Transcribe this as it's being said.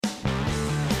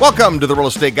Welcome to the Real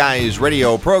Estate Guys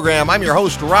radio program. I'm your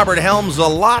host, Robert Helms. A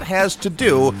lot has to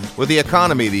do with the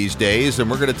economy these days,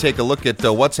 and we're going to take a look at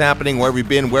what's happening, where we've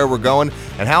been, where we're going,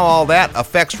 and how all that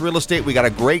affects real estate. We got a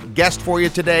great guest for you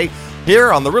today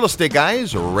here on the Real Estate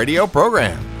Guys radio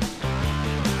program.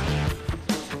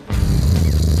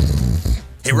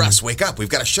 Hey, Russ, wake up. We've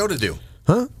got a show to do.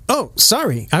 Huh? Oh,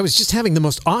 sorry. I was just having the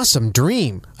most awesome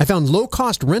dream. I found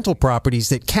low-cost rental properties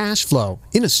that cash flow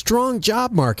in a strong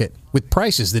job market with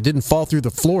prices that didn't fall through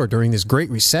the floor during this great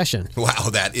recession.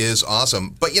 Wow, that is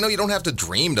awesome. But you don't have to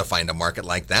dream to find a market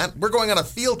like that. We're going on a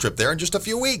field trip there in just a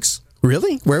few weeks.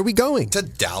 Really? Where are we going? To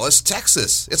Dallas,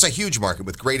 Texas. It's a huge market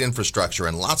with great infrastructure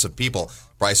and lots of people.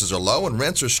 Prices are low and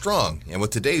rents are strong. And with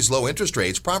today's low interest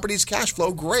rates, properties cash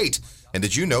flow great. And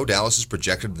did you know Dallas is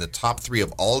projected in the top 3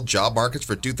 of all job markets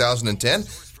for 2010?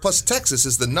 Plus, Texas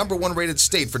is the number 1 rated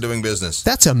state for doing business.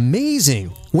 That's amazing.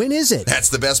 When is it? That's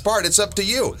the best part. It's up to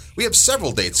you. We have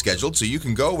several dates scheduled, so you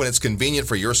can go when it's convenient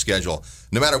for your schedule.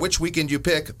 No matter which weekend you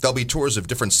pick, there'll be tours of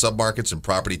different submarkets and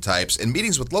property types and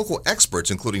meetings with local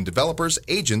experts, including developers,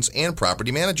 agents, and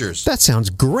property managers. That sounds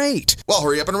great. Well,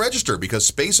 hurry up and register because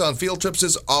space on field trips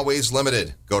is always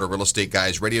limited. Go to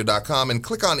realestateguysradio.com and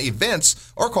click on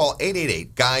events or call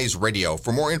 888-GUYS-RADIO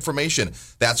for more information.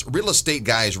 That's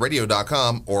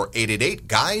realestateguysradio.com or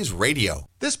 888-GUYS-RADIO.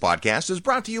 This podcast is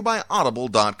brought to you by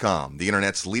Audible.com, the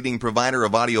internet's leading provider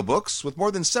of audiobooks with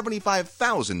more than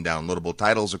 75,000 downloadable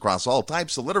titles across all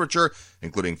types of literature,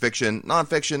 including fiction,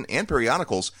 nonfiction, and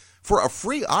periodicals. For a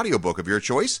free audiobook of your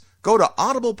choice, go to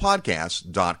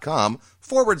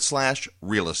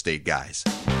audiblepodcast.com/Real Estate Guys.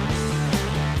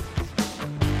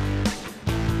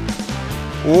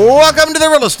 Welcome to the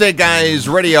Real Estate Guys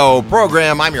radio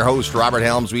program. I'm your host, Robert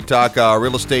Helms. We talk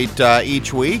real estate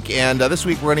each week, and this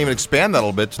week we're going to even expand that a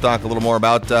little bit to talk a little more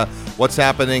about what's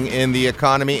happening in the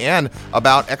economy and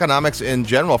about economics in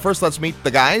general. First, let's meet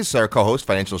the guys, our co-host,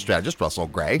 financial strategist, Russell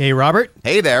Gray. Hey, Robert.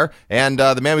 Hey there. And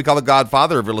the man we call the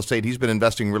godfather of real estate. He's been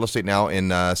investing in real estate now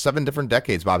in 7 different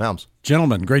decades, Bob Helms.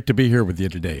 Gentlemen, great to be here with you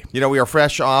today. We are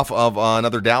fresh off of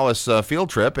another Dallas field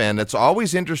trip, and it's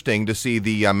always interesting to see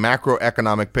the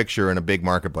macroeconomic picture in a big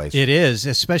marketplace. It is,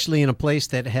 especially in a place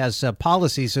that has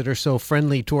policies that are so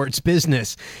friendly towards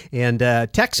business. And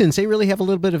Texans, they really have a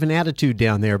little bit of an attitude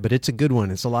down there, but it's a good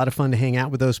one. It's a lot of fun to hang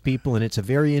out with those people, and it's a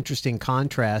very interesting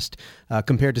contrast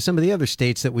compared to some of the other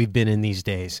states that we've been in these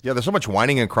days. Yeah, there's so much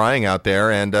whining and crying out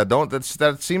there, and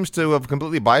that seems to have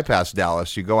completely bypassed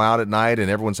Dallas. You go out at night, and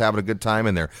everyone's having a good time,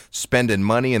 and they're spending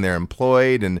money, and they're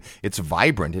employed, and it's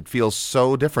vibrant. It feels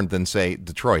so different than, say,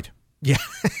 Detroit. Yeah,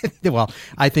 well,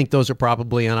 I think those are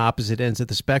probably on opposite ends of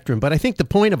the spectrum. But I think the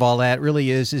point of all that really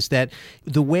is that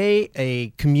the way a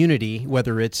community,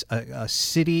 whether it's a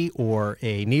city or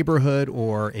a neighborhood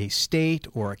or a state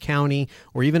or a county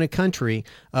or even a country,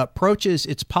 approaches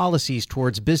its policies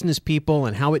towards business people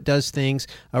and how it does things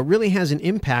really has an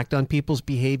impact on people's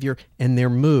behavior and their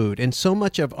mood. And so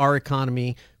much of our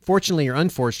economy, fortunately or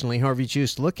unfortunately, however you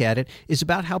choose to look at it, is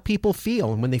about how people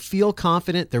feel. And when they feel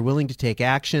confident, they're willing to take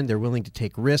action, they're willing to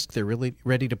take risk, they're really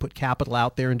ready to put capital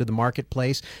out there into the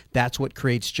marketplace. That's what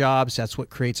creates jobs, that's what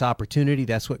creates opportunity,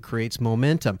 that's what creates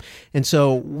momentum. And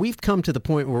so we've come to the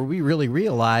point where we really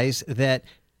realize that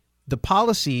the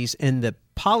policies and the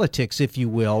politics, if you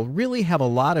will, really have a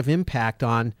lot of impact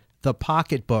on the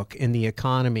pocketbook and the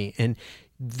economy. And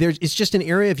it's just an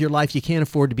area of your life you can't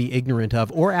afford to be ignorant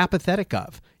of or apathetic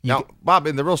of. Now, Bob,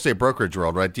 in the real estate brokerage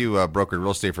world, right? You brokered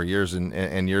real estate for years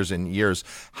and years and years.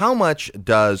 How much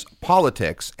does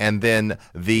politics and then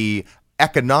the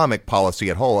economic policy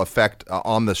at whole affect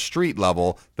on the street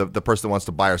level the person that wants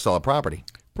to buy or sell a property?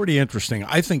 Pretty interesting.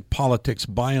 I think politics,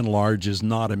 by and large, is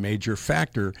not a major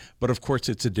factor, but of course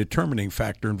it's a determining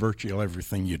factor in virtually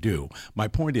everything you do. My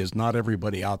point is not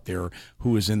everybody out there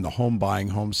who is in the home buying,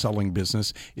 home selling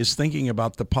business is thinking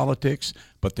about the politics,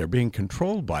 but they're being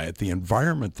controlled by it. The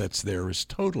environment that's there is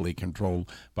totally controlled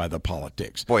by the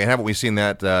politics. Boy, and haven't we seen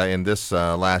that in this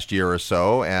last year or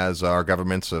so as our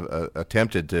governments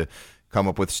attempted to come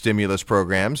up with stimulus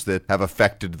programs that have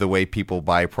affected the way people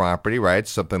buy property, right?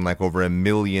 Something like over 1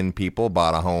 million people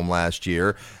bought a home last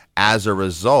year as a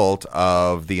result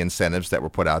of the incentives that were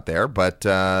put out there. But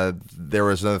there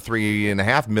was another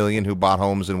 3.5 million who bought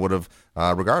homes and would have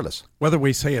regardless. Whether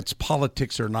we say it's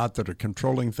politics or not that are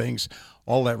controlling things,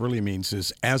 all that really means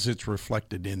is as it's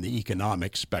reflected in the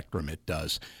economic spectrum, it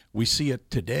does. We see it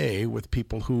today with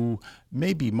people who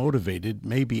may be motivated,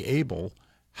 may be able,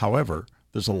 however,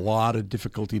 there's a lot of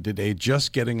difficulty today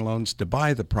just getting loans to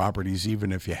buy the properties,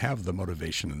 even if you have the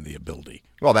motivation and the ability.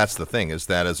 Well, that's the thing, is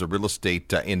that as a real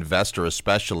estate investor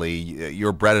especially,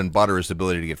 your bread and butter is the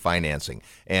ability to get financing.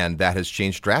 And that has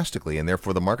changed drastically, and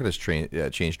therefore the market has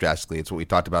changed drastically. It's what we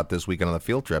talked about this weekend on the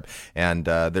field trip. And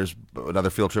there's another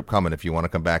field trip coming if you want to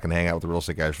come back and hang out with the real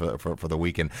estate guys for the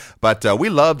weekend. But we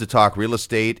love to talk real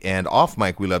estate, and off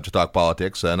mic we love to talk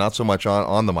politics, not so much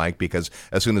on the mic, because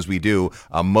as soon as we do,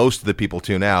 most of the people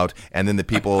tune out, and then the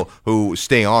people who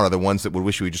stay on are the ones that would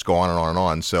wish we would just go on and on and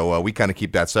on. So we kind of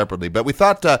keep that separately. But we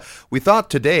thought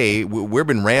today, we've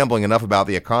been rambling enough about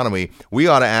the economy, we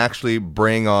ought to actually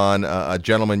bring on a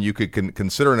gentleman you could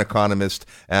consider an economist,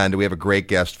 and we have a great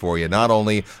guest for you. Not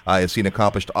only is he an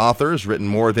accomplished author, has written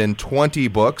more than 20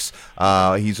 books,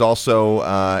 he's also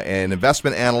an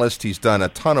investment analyst. He's done a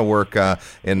ton of work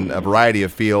in a variety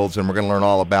of fields, and we're going to learn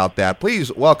all about that. Please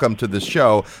welcome to the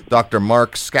show Dr.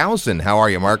 Mark Skousen. How are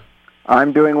you, Mark?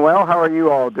 I'm doing well. How are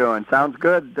you all doing? Sounds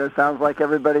good. Sounds like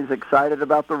everybody's excited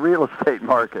about the real estate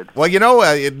market. Well,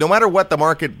 no matter what the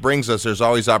market brings us, there's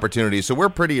always opportunity. So we're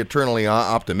pretty eternally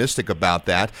optimistic about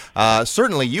that.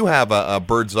 Certainly, you have a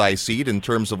bird's eye seat in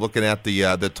terms of looking at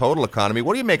the total economy.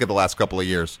 What do you make of the last couple of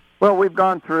years? Well, we've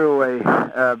gone through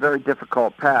a very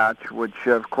difficult patch, which,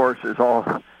 of course, is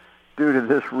all due to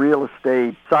this real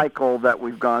estate cycle that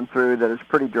we've gone through that is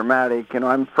pretty dramatic.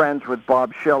 I'm friends with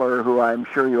Bob Shiller, who I'm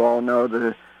sure you all know,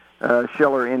 the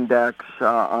Shiller Index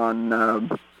on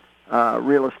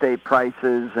real estate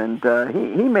prices, and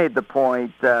he made the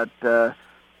point that the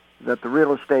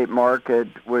real estate market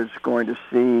was going to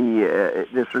see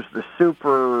this was the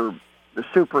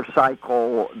super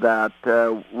cycle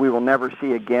that we will never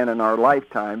see again in our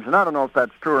lifetimes. And I don't know if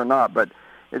that's true or not, but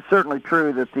it's certainly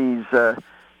true that these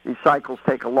cycles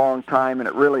take a long time, and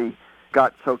it really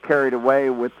got so carried away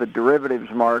with the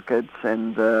derivatives markets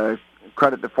and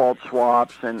credit default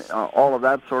swaps and all of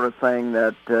that sort of thing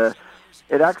that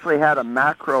it actually had a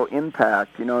macro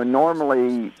impact.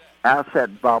 Normally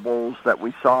asset bubbles that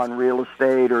we saw in real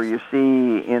estate or you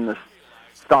see in the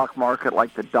stock market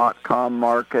like the dot-com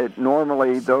market,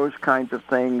 normally those kinds of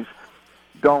things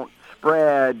don't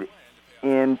spread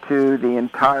into the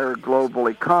entire global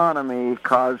economy,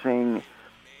 causing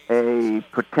a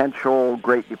potential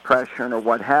Great Depression or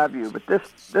what have you. But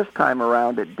this time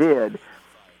around it did,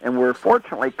 and we're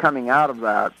fortunately coming out of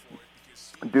that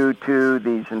due to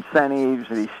these incentives,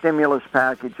 these stimulus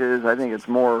packages. I think it's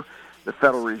more the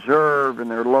Federal Reserve and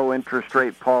their low interest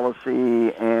rate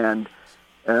policy and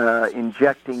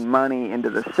injecting money into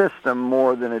the system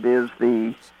more than it is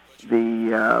the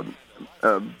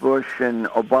Bush and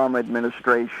Obama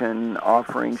administration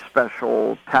offering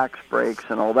special tax breaks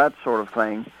and all that sort of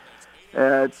thing.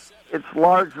 It's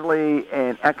largely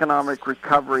an economic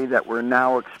recovery that we're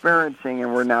now experiencing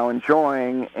and we're now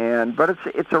enjoying, but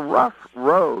it's a rough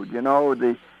road.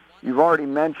 You've already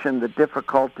mentioned the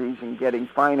difficulties in getting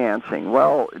financing.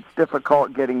 Well, it's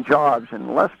difficult getting jobs, and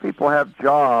unless people have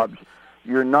jobs,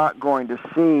 you're not going to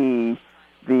see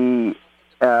the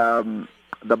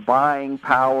buying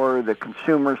power, the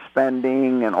consumer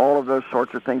spending, and all of those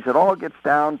sorts of things. It all gets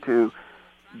down to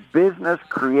business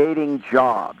creating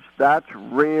jobs. That's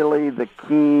really the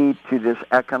key to this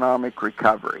economic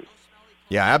recovery.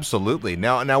 Yeah, absolutely.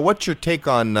 Now, what's your take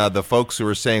on the folks who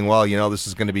are saying, well, this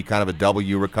is going to be kind of a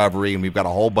W recovery, and we've got a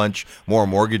whole bunch more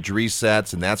mortgage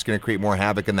resets, and that's going to create more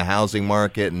havoc in the housing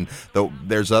market, and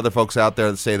there's other folks out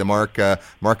there that say the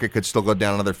market could still go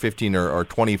down another 15 or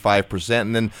 25%,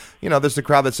 and then, there's the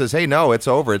crowd that says, hey, no, it's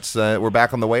over. We're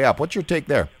back on the way up. What's your take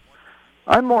there?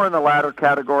 I'm more in the latter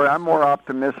category. I'm more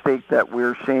optimistic that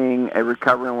we're seeing a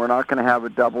recovery and we're not going to have a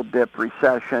double-dip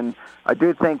recession. I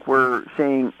do think we're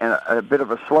seeing a bit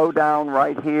of a slowdown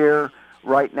right here,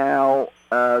 right now.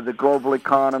 The global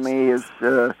economy is,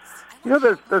 there's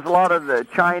a lot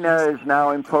of China is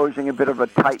now imposing a bit of a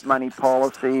tight money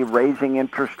policy, raising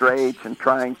interest rates and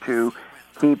trying to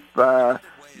keep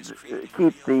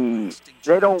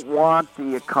they don't want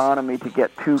the economy to get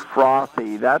too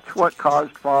frothy. That's what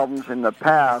caused problems in the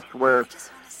past where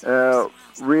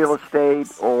real estate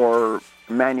or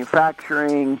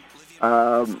manufacturing,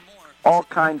 all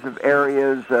kinds of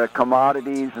areas,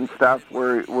 commodities and stuff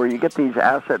where you get these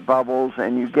asset bubbles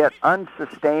and you get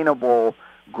unsustainable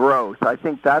growth. I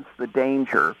think that's the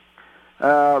danger.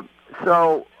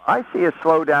 So I see a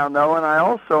slowdown, though, and I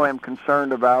also am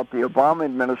concerned about the Obama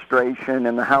administration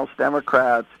and the House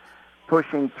Democrats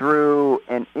pushing through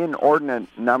an inordinate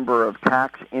number of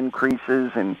tax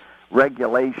increases and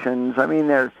regulations. I mean,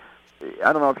 I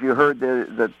don't know if you heard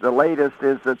the latest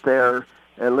is that they're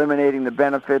eliminating the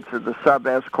benefits of the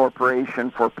sub-S corporation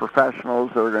for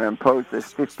professionals. They're going to impose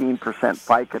this 15%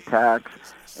 FICA tax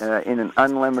in an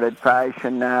unlimited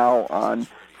fashion now on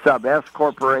sub-S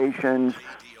corporations.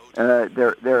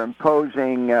 They're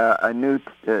imposing a new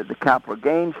the capital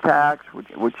gains tax,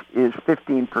 which is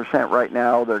 15% right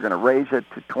now. They're going to raise it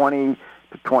to 20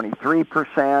 to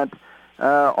 23%.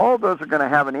 All of those are going to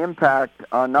have an impact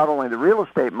on not only the real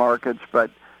estate markets,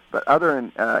 but other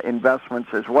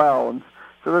investments as well. And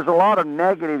so there's a lot of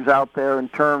negatives out there in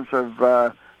terms of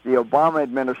the Obama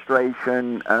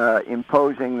administration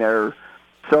imposing their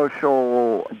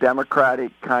social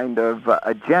democratic kind of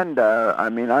agenda. I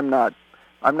mean, I'm not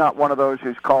one of those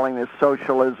who's calling this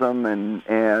socialism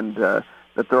and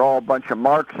that they're all a bunch of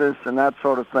Marxists and that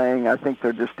sort of thing. I think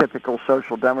they're just typical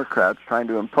social democrats trying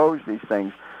to impose these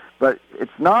things. But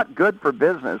it's not good for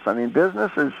business. I mean,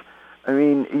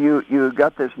 you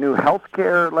got this new health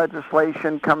care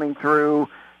legislation coming through.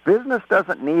 Business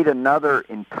doesn't need another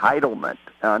entitlement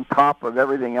on top of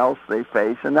everything else they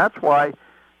face, and that's why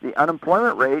the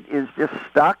unemployment rate is just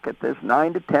stuck at this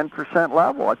 9 to 10%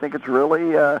 level. I think it's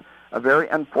really a very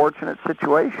unfortunate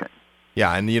situation.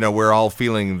 Yeah, and, we're all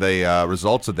feeling the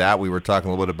results of that. We were talking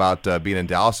a little bit about being in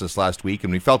Dallas this last week,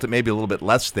 and we felt it maybe a little bit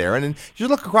less there. And as you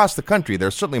look across the country, there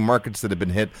are certainly markets that have been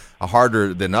hit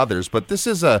harder than others. But this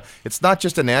is it's not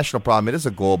just a national problem. It is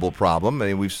a global problem. I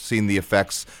mean, we've seen the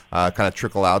effects kind of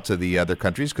trickle out to the other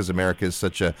countries because America is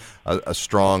such a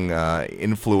strong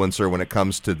influencer when it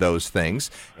comes to those things.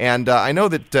 And I know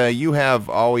that you have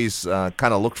always kind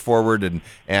of looked forward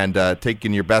and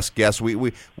taken your best guess.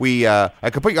 I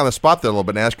could put you on the spot there a little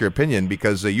bit and ask your opinion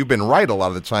because you've been right a lot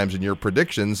of the times in your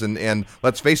predictions, and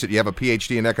let's face it, you have a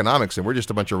PhD in economics and we're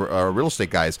just a bunch of real estate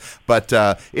guys. But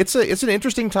it's an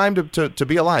interesting time to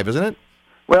be alive, isn't it?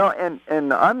 Well,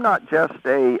 and I'm not just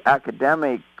a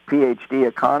academic PhD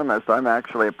economist. I'm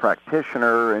actually a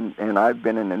practitioner, and I've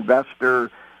been an investor.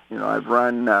 I've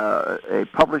run a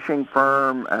publishing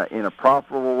firm in a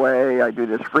profitable way. I do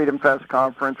this Freedom Fest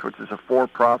conference, which is a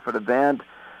for-profit event.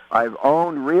 I've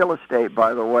owned real estate,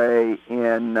 by the way,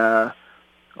 in,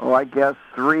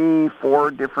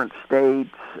 3-4 different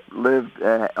states,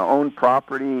 owned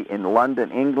property in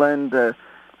London, England. So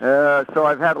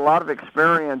I've had a lot of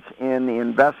experience in the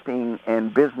investing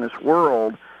and business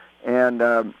world. And,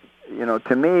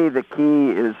 to me, the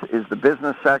key is the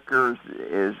business sector.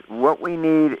 Is what we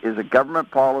need is a government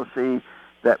policy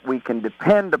that we can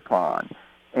depend upon.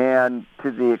 And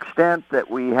to the extent that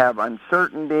we have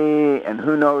uncertainty, and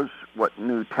who knows what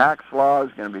new tax law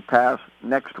is going to be passed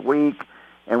next week,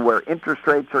 and where interest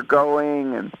rates are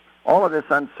going, and all of this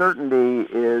uncertainty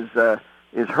is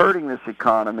hurting this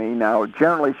economy. Now,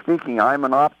 generally speaking, I'm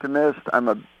an optimist.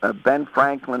 I'm a Ben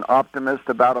Franklin optimist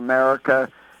about America.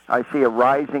 I see a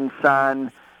rising sun,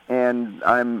 and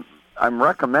I'm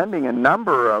recommending a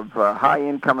number of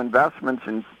high-income investments,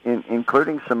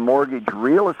 including some mortgage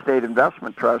real estate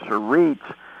investment trusts or REITs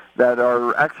that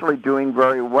are actually doing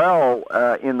very well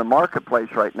in the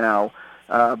marketplace right now.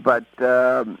 But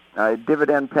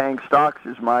dividend-paying stocks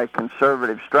is my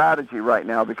conservative strategy right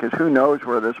now because who knows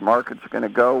where this market's going to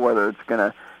go, whether it's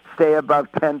going to stay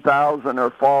above 10,000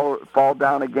 or fall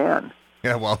down again.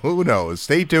 Yeah, well, who knows?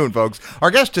 Stay tuned, folks. Our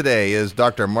guest today is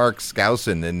Dr. Mark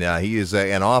Skousen, and he is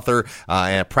an author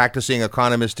and a practicing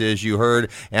economist, as you heard,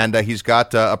 and he's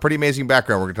got a pretty amazing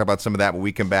background. We're going to talk about some of that when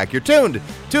we come back. You're tuned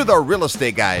to the Real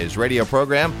Estate Guys radio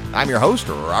program. I'm your host,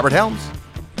 Robert Helms.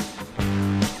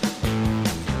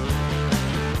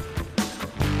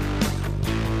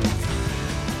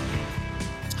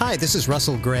 Hi, this is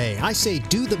Russell Gray. I say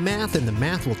do the math and the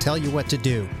math will tell you what to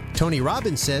do. Tony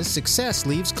Robbins says success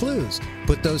leaves clues.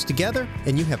 Put those together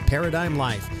and you have Paradigm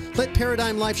Life. Let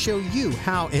Paradigm Life show you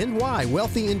how and why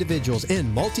wealthy individuals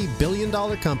and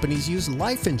multi-billion-dollar companies use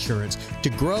life insurance to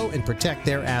grow and protect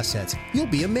their assets. You'll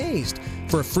be amazed.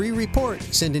 For a free report,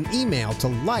 send an email to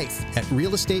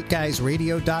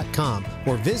life@realestateguysradio.com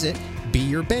or visit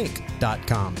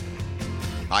beyourbank.com.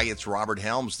 Hi, it's Robert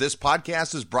Helms. This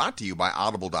podcast is brought to you by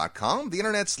Audible.com, the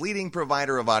Internet's leading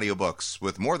provider of audiobooks,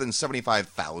 with more than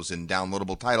 75,000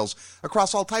 downloadable titles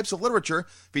across all types of literature,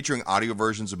 featuring audio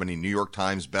versions of many New York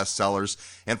Times bestsellers.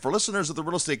 And for listeners of the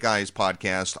Real Estate Guys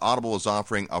podcast, Audible is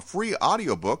offering a free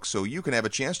audiobook so you can have a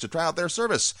chance to try out their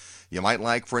service. You might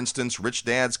like, for instance, Rich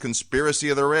Dad's Conspiracy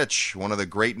of the Rich, one of the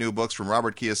great new books from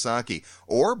Robert Kiyosaki,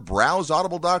 or browse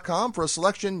Audible.com for a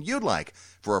selection you'd like.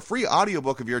 For a free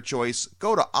audiobook of your choice,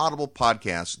 go to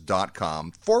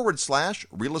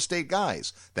audiblepodcast.com/Real Estate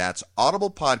Guys. That's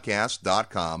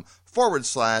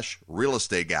audiblepodcast.com/Real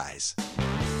Estate Guys.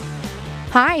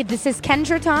 Hi, this is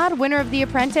Kendra Todd, winner of The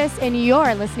Apprentice, and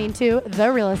you're listening to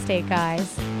The Real Estate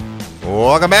Guys.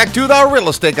 Welcome back to the Real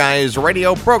Estate Guys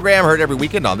radio program, heard every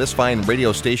weekend on this fine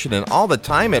radio station and all the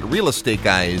time at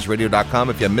realestateguysradio.com.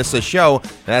 If you miss a show,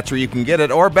 that's where you can get it.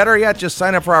 Or better yet, just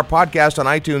sign up for our podcast on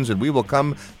iTunes and we will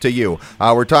come to you.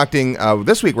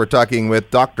 This week we're talking with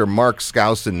Dr. Mark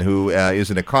Skousen, who is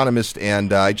an economist.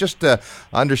 And I just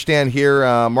understand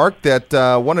here, Mark, that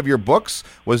one of your books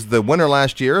was the winner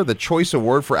last year, the Choice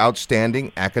Award for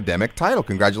Outstanding Academic Title.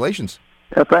 Congratulations.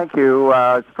 Yeah, thank you.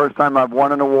 It's the first time I've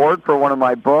won an award for one of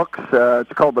my books.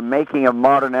 It's called The Making of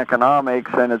Modern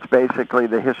Economics, and it's basically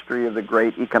the history of the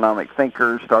great economic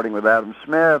thinkers, starting with Adam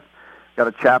Smith. Got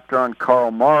a chapter on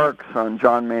Karl Marx, on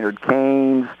John Maynard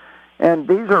Keynes, and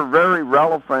these are very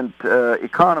relevant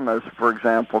economists. For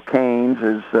example,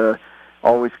 Keynes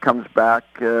always comes back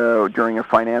during a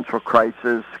financial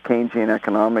crisis. Keynesian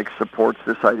economics supports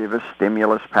this idea of a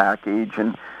stimulus package,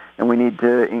 and we need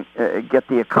to get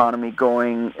the economy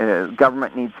going.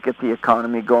 Government needs to get the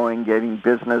economy going, getting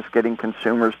business, getting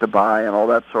consumers to buy, and all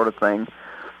that sort of thing.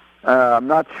 I'm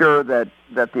not sure that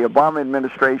the Obama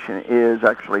administration is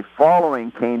actually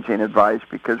following Keynesian advice,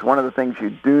 because one of the things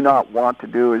you do not want to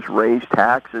do is raise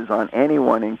taxes on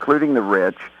anyone, including the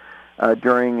rich,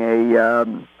 during a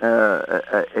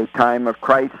time of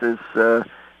crisis,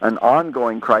 an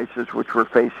ongoing crisis, which we're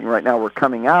facing right now. We're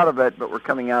coming out of it, but we're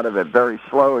coming out of it very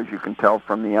slow, as you can tell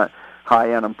from the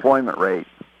high unemployment rate.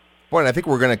 Boy, and I think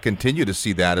we're going to continue to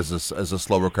see that as a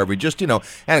slow recovery. Just,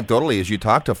 anecdotally, as you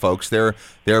talk to folks, they're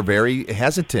very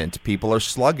hesitant. People are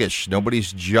sluggish.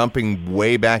 Nobody's jumping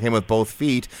way back in with both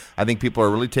feet. I think people are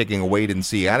really taking a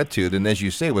wait-and-see attitude. And as you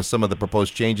say, with some of the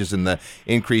proposed changes in the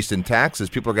increase in taxes,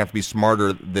 people are going to have to be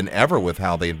smarter than ever with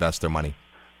how they invest their money.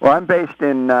 Well, I'm based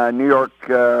in New York.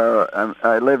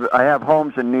 I have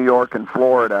homes in New York and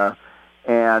Florida,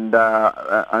 and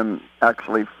I'm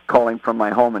actually calling from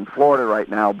my home in Florida right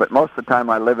now. But most of the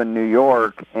time, I live in New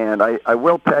York, and I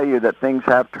will tell you that things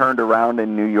have turned around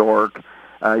in New York.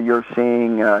 You're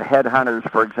seeing headhunters,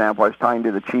 for example. I was talking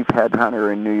to the chief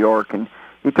headhunter in New York, and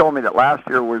he told me that last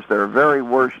year was their very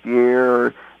worst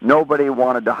year. Nobody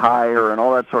wanted to hire and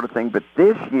all that sort of thing. But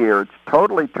this year, it's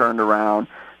totally turned around.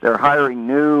 They're hiring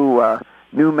new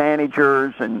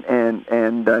managers and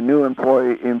new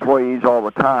employees all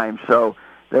the time. So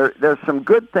there's some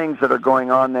good things that are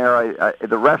going on there.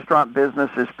 The restaurant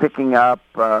business is picking up,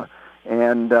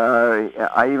 and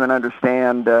I even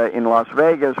understand in Las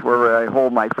Vegas, where I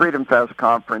hold my Freedom Fest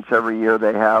conference every year,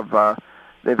 they've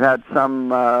had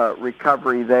some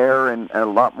recovery there, and a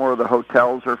lot more of the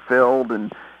hotels are filled,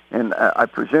 and I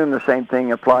presume the same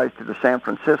thing applies to the San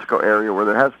Francisco area, where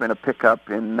there has been a pickup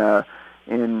in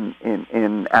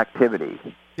activity.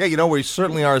 Yeah, we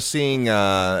certainly are seeing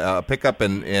a pickup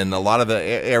in a lot of the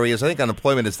areas. I think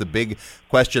unemployment is the big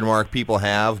question mark people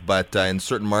have, but in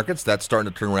certain markets, that's starting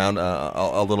to turn around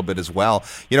a little bit as well.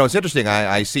 It's interesting.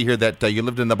 I see here that you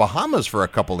lived in the Bahamas for a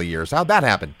couple of years. How'd that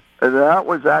happen? That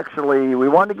was actually, we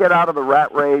wanted to get out of the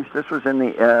rat race. This was in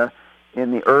the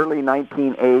early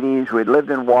 1980s. We'd lived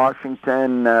in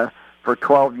Washington for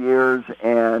 12 years,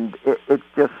 and it's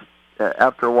just,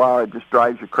 after a while, it just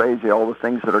drives you crazy, all the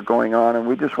things that are going on, and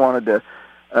we just wanted to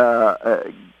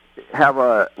have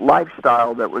a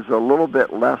lifestyle that was a little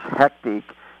bit less hectic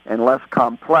and less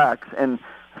complex. And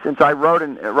since I write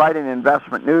an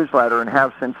investment newsletter and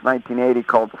have since 1980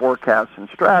 called Forecasts and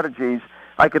Strategies,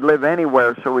 I could live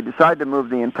anywhere, so we decided to move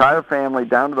the entire family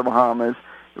down to the Bahamas.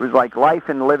 It was like life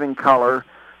in living color.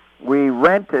 We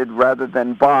rented rather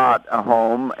than bought a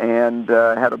home, and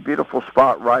had a beautiful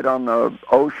spot right on the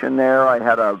ocean there. I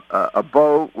had a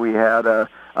boat. We had a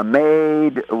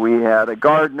maid. We had a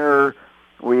gardener.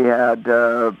 We had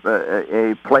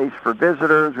a place for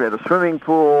visitors. We had a swimming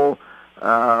pool.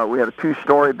 We had a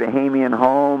 2-story Bahamian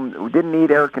home. We didn't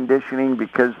need air conditioning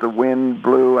because the wind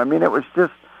blew. I mean, it was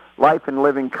just life in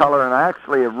living color, and I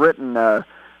actually have written a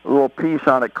little piece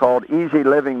on it called Easy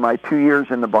Living, My 2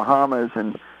 Years in the Bahamas,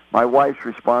 and my wife's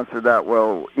response to that,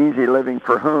 well, easy living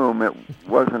for whom? It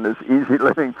wasn't as easy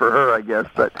living for her, I guess.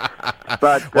 But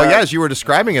well, yeah, as you were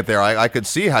describing it there, I could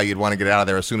see how you'd want to get out of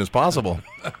there as soon as possible.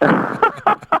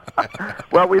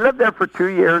 Well, we lived there for 2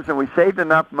 years, and we saved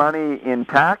enough money in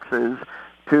taxes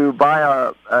to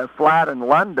buy a flat in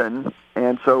London,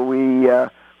 and so we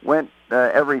went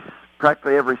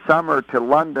practically every summer to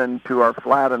London, to our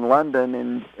flat in London,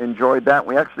 and enjoyed that.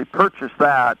 We actually purchased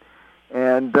that,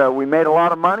 and we made a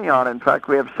lot of money on it. In fact,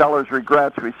 we have seller's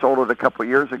regrets. We sold it a couple of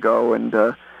years ago,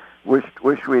 and wish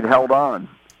we'd held on.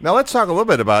 Now let's talk a little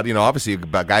bit about, obviously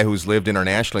a guy who's lived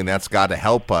internationally, and that's got to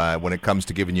help when it comes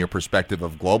to giving your perspective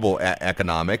of global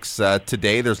economics.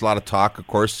 Today, there's a lot of talk, of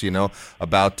course,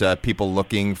 about people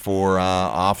looking for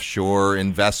offshore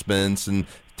investments and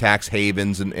tax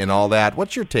havens and all that.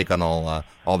 What's your take on all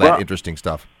that interesting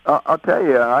stuff? I'll tell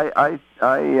you,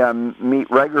 I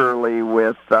meet regularly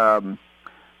with a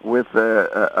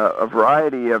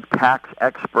variety of tax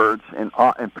experts, and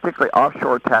particularly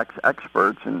offshore tax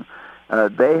experts, and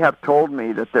they have told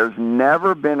me that there's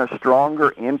never been a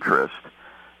stronger interest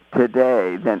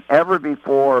today than ever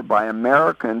before by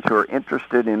Americans who are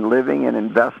interested in living and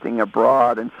investing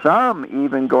abroad, and some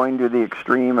even going to the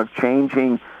extreme of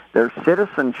changing their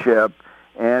citizenship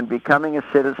and becoming a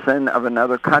citizen of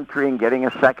another country and getting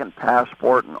a second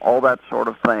passport and all that sort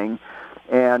of thing.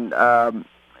 And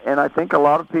I think a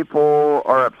lot of people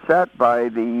are upset by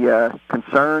the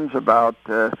concerns about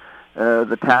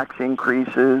the tax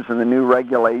increases and the new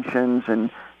regulations and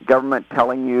government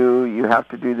telling you have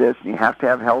to do this and you have to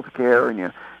have health care and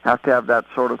you have to have that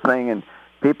sort of thing. And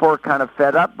people are kind of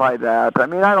fed up by that. I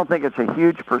mean, I don't think it's a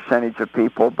huge percentage of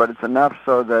people, but it's enough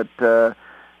so that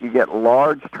you get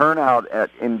large turnout at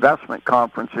investment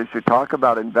conferences to talk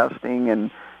about investing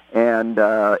and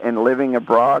living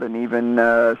abroad, and even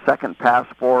second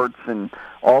passports and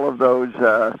all of those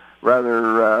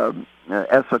rather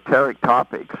esoteric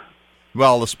topics.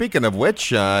 Well, speaking of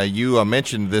which, you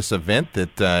mentioned this event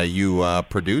that you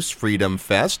produce, Freedom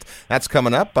Fest. That's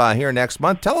coming up here next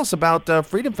month. Tell us about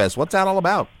Freedom Fest. What's that all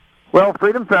about? Well,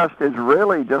 Freedom Fest is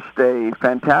really just a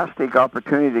fantastic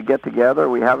opportunity to get together.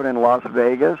 We have it in Las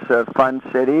Vegas, a fun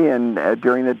city, and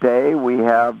during the day we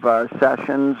have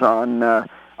sessions on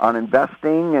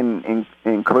investing and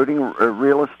including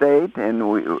real estate.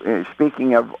 And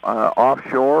speaking of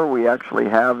offshore, we actually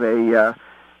have a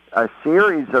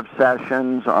series of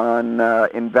sessions on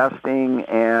investing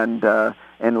and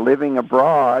living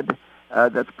abroad.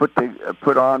 That's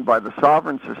put on by the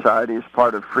Sovereign Society as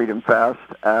part of Freedom Fest.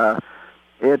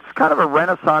 It's kind of a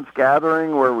Renaissance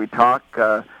gathering where we talk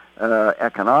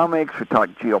economics, we talk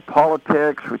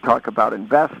geopolitics, we talk about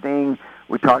investing,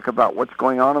 we talk about what's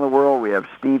going on in the world. We have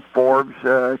Steve Forbes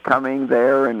coming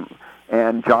there,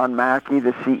 and John Mackey,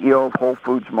 the CEO of Whole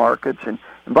Foods Markets. And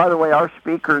by the way, our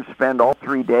speakers spend all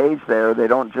 3 days there. They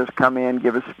don't just come in,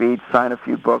 give a speech, sign a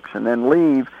few books, and then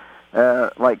leave.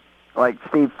 Like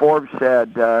Steve Forbes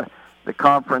said, the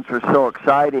conference was so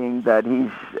exciting that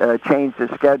he's changed his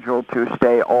schedule to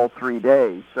stay all 3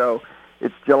 days. So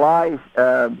it's July,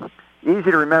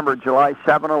 easy to remember, July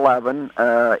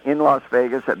 7-11 in Las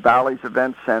Vegas at Bally's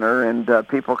Event Center, and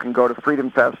people can go to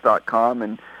freedomfest.com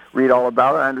and read all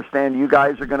about it. I understand you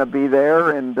guys are going to be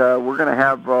there, and we're going to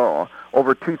have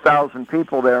over 2,000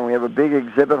 people there, and we have a big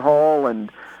exhibit hall and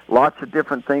lots of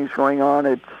different things going on.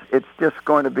 It's just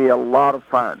going to be a lot of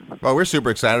fun. Well, we're super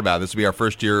excited about it. This will be our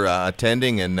first year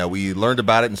attending, and we learned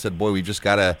about it and said, boy, we've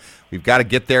got to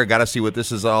get there, got to see what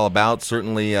this is all about.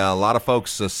 Certainly a lot of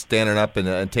folks standing up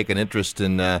and taking interest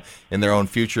in their own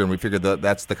future, and we figured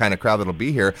that's the kind of crowd that'll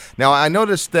be here. Now, I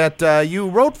noticed that you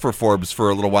wrote for Forbes for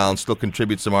a little while and still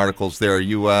contribute some articles there.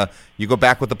 You go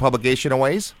back with the publication a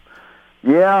ways?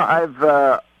 Yeah,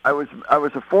 I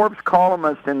was a Forbes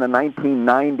columnist in the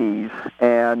 1990s,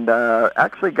 and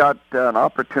actually got an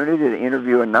opportunity to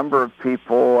interview a number of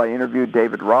people. I interviewed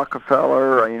David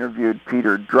Rockefeller. I interviewed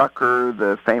Peter Drucker,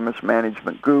 the famous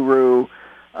management guru.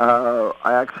 I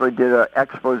actually did an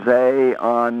expose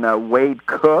on Wade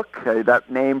Cook. That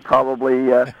name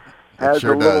probably has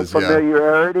sure a little does, yeah.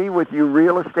 familiarity with you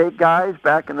real estate guys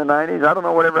back in the 90s. I don't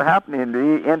know whatever happened to him.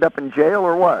 Did he end up in jail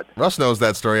or what? Russ knows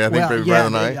that story, I think, well, better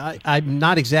than I. I'm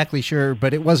not exactly sure,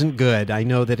 but it wasn't good. I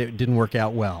know that it didn't work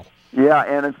out well. Yeah,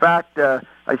 and in fact, I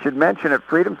should mention at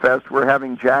Freedom Fest, we're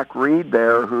having Jack Reed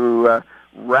there, who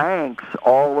ranks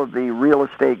all of the real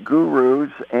estate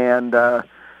gurus,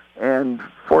 and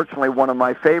fortunately, one of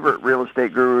my favorite real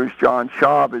estate gurus, John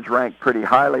Schaub, is ranked pretty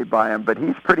highly by him. But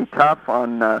he's pretty tough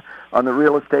on the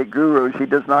real estate gurus. He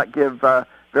does not give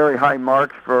very high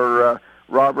marks for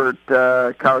Robert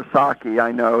Kiyosaki.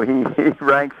 I know he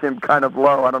ranks him kind of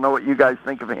low. I don't know what you guys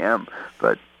think of him,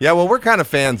 but yeah, well, we're kind of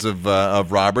fans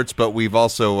of Roberts, but we've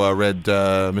also read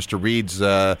Mr. Reed's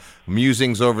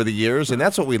musings over the years, and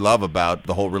that's what we love about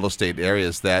the whole real estate area,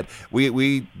 is that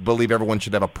we believe everyone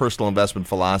should have a personal investment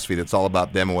philosophy that's all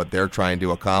about them and what they're trying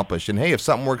to accomplish. And hey, if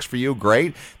something works for you,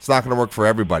 great. It's not going to work for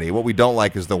everybody. What we don't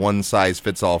like is the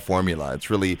one-size-fits-all formula. It's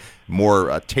really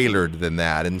more tailored than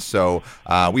that. And so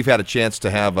we've had a chance to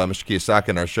have Mr. Kiyosaki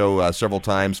on our show several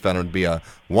times, found him to be a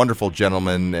wonderful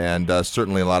gentleman, and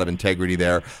certainly a lot of integrity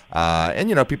there. And,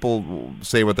 you know, people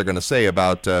say what they're going to say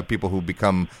about people who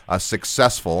become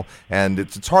successful, and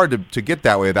it's hard to get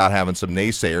that way without having some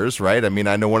naysayers, right? I mean,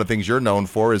 I know one of the things you're known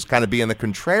for is kind of being the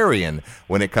contrarian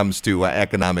when it comes to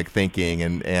economic thinking,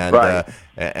 and right.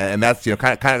 And that's, you know,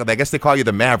 kind of, I guess they call you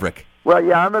the maverick Well,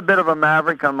 yeah, I'm a bit of a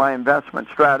maverick on my investment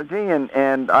strategy,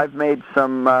 and I've made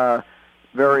some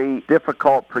very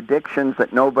difficult predictions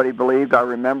that nobody believed. I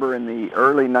remember in the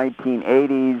early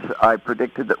 1980s, I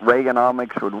predicted that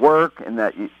Reaganomics would work and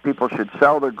that people should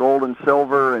sell their gold and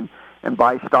silver and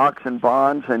buy stocks and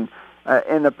bonds. And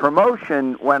the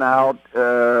promotion went out,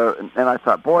 and I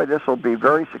thought, boy, this will be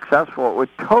very successful. It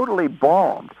totally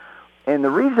bombed. And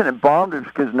the reason it bombed is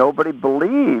because nobody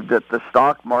believed that the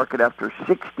stock market, after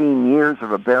 16 years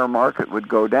of a bear market, would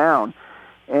go down.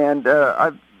 And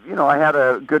I had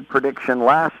a good prediction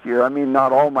last year. I mean,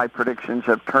 not all my predictions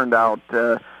have turned out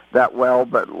that well,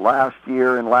 but last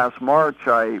year and last March,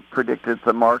 I predicted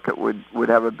the market would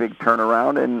have a big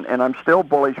turnaround, and I'm still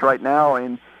bullish right now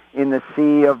in the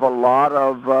sea of a lot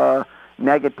of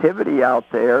negativity out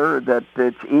there that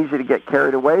it's easy to get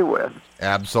carried away with.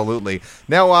 Absolutely.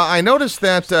 Now, I noticed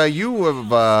that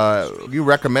you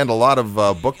recommend a lot of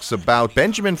books about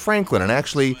Benjamin Franklin, and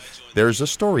actually, there's a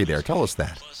story there. Tell us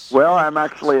that. Well, I'm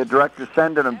actually a direct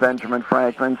descendant of Benjamin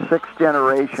Franklin,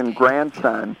 sixth-generation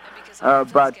grandson.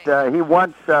 But he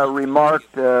once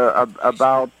remarked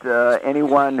about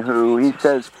anyone who, he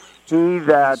says, he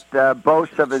that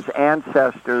boasts of his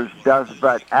ancestors does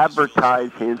but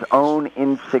advertise his own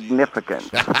insignificance.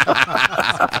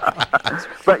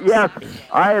 But yes,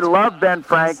 I love Ben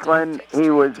Franklin.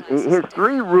 His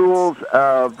three rules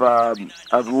of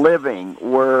living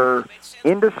were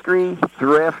industry,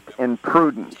 thrift, and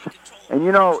prudence. And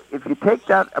if you take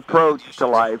that approach to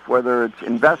life, whether it's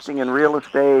investing in real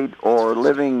estate or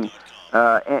living,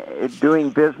 doing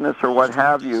business or what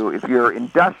have you, if you're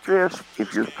industrious,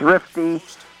 if you're thrifty,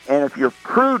 and if you're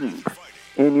prudent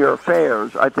in your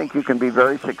affairs, I think you can be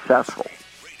very successful.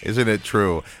 Isn't it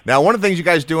true? Now, one of the things you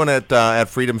guys doing at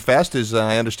Freedom Fest is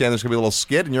I understand there's going to be a little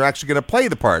skit, and you're actually going to play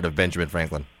the part of Benjamin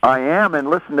Franklin. I am, and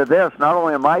listen to this. Not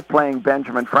only am I playing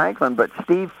Benjamin Franklin, but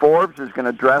Steve Forbes is going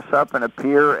to dress up and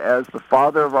appear as the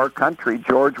father of our country,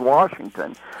 George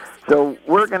Washington. So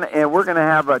we're going to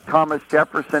have a Thomas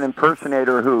Jefferson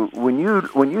impersonator who, when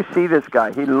you see this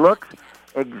guy, he looks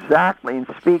exactly and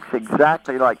speaks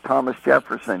exactly like Thomas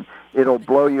Jefferson. It'll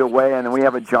blow you away. And then we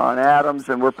have a John Adams,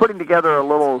 and we're putting together a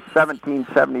little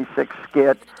 1776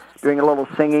 skit, doing a little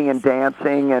singing and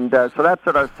dancing, and so that's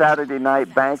at our Saturday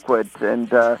night banquet. And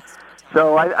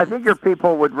so I think your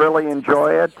people would really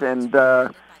enjoy it, and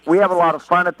we have a lot of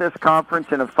fun at this conference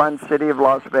in a fun city of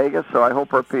Las Vegas, so I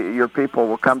hope your people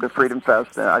will come to Freedom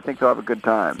Fest. I think they'll have a good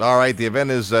time. All right, the event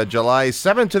is July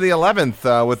 7th to the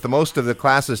 11th, with most of the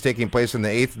classes taking place in the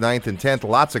 8th, 9th, and 10th.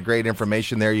 Lots of great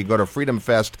information there. You go to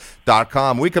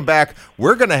freedomfest.com. We come back,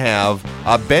 we're going to have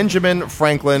a Benjamin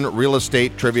Franklin real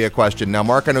estate trivia question. Now,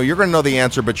 Mark, I know you're going to know the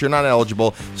answer, but you're not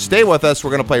eligible. Stay with us. We're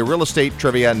going to play real estate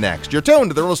trivia next. You're tuned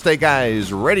to the Real Estate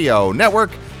Guys Radio Network.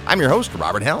 I'm your host,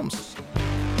 Robert Helms.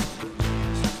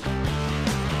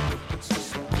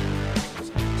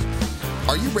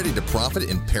 Are you ready to profit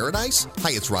in paradise? Hi,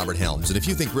 it's Robert Helms, and if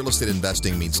you think real estate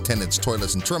investing means tenants,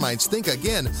 toilets, and termites, think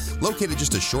again. Located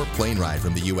just a short plane ride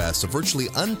from the U.S., a virtually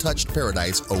untouched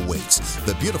paradise awaits,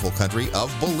 the beautiful country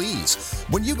of Belize.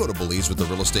 When you go to Belize with the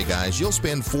Real Estate Guys, you'll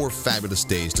spend 4 fabulous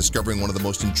days discovering one of the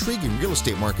most intriguing real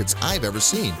estate markets I've ever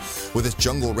seen. With its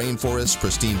jungle rainforests,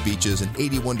 pristine beaches, and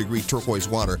 81-degree turquoise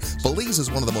water, Belize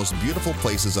is one of the most beautiful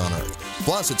places on earth.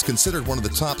 Plus, it's considered one of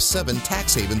the top 7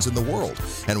 tax havens in the world.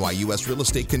 And while U.S. real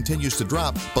estate continues to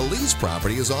drop, Belize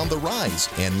property is on the rise,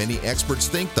 and many experts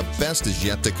think the best is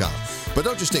yet to come. But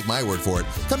don't just take my word for it.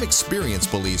 Come experience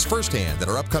Belize firsthand at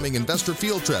our upcoming investor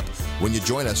field trip. When you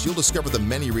join us, you'll discover the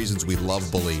many reasons we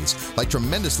love Belize, like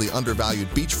tremendously undervalued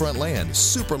beachfront land,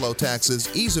 super low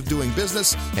taxes, ease of doing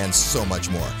business, and so much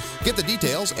more. Get the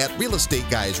details at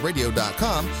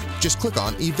realestateguysradio.com. Just click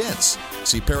on events.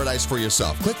 See paradise for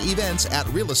yourself. Click events at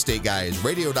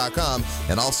realestateguysradio.com,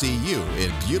 and I'll see you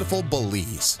in beautiful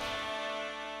Belize.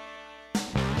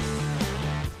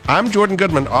 I'm Jordan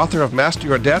Goodman, author of Master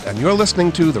Your Debt, and you're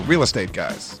listening to The Real Estate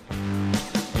Guys.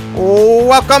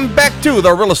 Welcome back to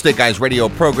the Real Estate Guys radio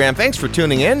program. Thanks for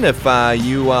tuning in. If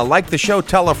you like the show,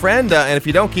 tell a friend, and if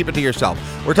you don't, keep it to yourself.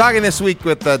 We're talking this week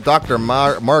with Dr.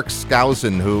 Mark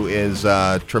Skousen, who is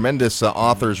a tremendous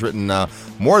author, has written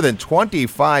more than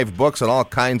 25 books on all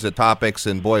kinds of topics,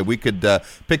 and boy, we could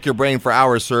pick your brain for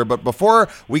hours, sir. But before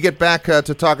we get back to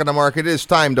talking to Mark, it is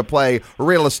time to play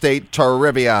Real Estate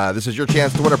Trivia. This is your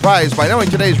chance to win a prize by knowing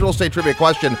today's real estate trivia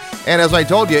question, and as I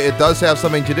told you, it does have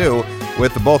something to do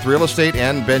with both real estate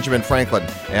and Benjamin Franklin.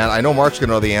 And I know Mark's going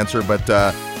to know the answer, but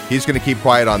he's going to keep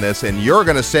quiet on this, and you're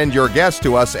going to send your guess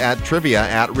to us at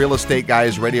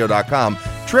trivia@realestateguysradio.com.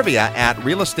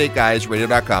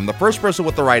 trivia@realestateguysradio.com. The first person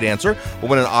with the right answer will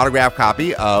win an autographed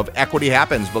copy of Equity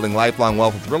Happens, Building Lifelong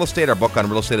Wealth with Real Estate, our book on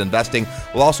real estate investing.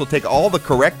 We'll also take all the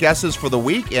correct guesses for the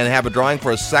week and have a drawing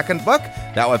for a second book.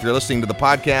 Now, if you're listening to the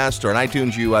podcast or on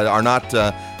iTunes, you are not...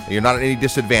 You're not at any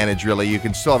disadvantage, really. You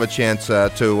can still have a chance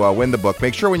to win the book.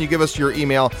 Make sure when you give us your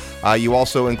email, you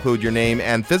also include your name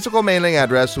and physical mailing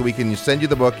address so we can send you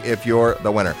the book if you're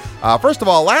the winner. First of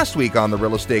all, last week on the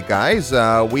Real Estate Guys,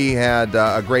 we had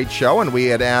a great show, and we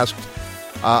had asked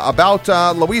about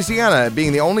Louisiana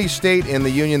being the only state in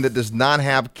the union that does not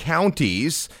have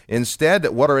counties. Instead,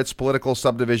 what are its political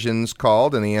subdivisions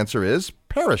called? And the answer is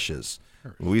parishes.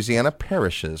 Louisiana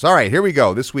parishes. All right, here we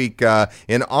go. This week,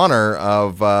 in honor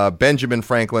of Benjamin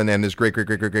Franklin and his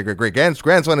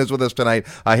great-great-great-great-great-great-grandson is with us tonight.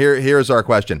 Here's our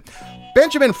question.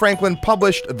 Benjamin Franklin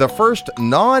published the first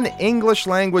non-English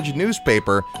language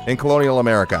newspaper in colonial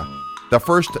America. The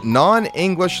first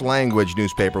non-English language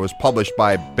newspaper was published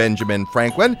by Benjamin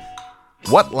Franklin.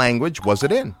 What language was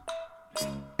it in?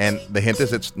 And the hint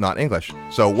is it's not English.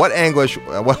 So what language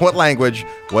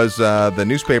was the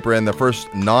newspaper in, the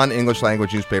first non-English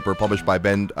language newspaper published by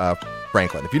Ben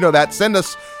Franklin? If you know that, send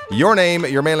us your name,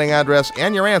 your mailing address,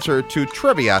 and your answer to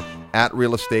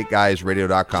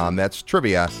trivia@realestateguysradio.com. That's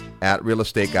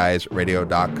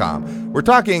trivia@realestateguysradio.com. We're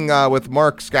talking with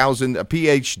Mark Skousen, a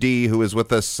PhD, who is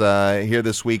with us here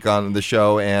this week on the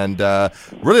show, and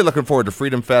really looking forward to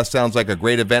Freedom Fest. Sounds like a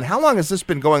great event. How long has this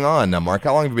been going on, Mark?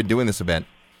 How long have you been doing this event?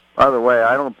 By the way,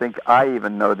 I don't think I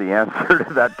even know the answer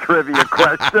to that trivia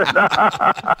question.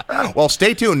 Well,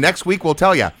 stay tuned. Next week we'll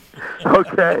tell you.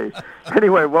 Okay.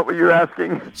 Anyway, what were you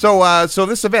asking? So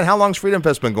this event, how long's Freedom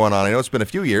Fest been going on? I know it's been a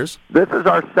few years. This is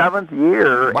our 7th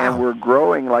year, Wow. and we're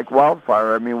growing like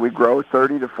wildfire. I mean, we grow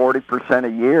 30 to 40% a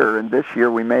year, and this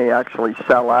year we may actually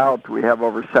sell out. We have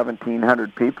over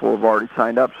 1,700 people who have already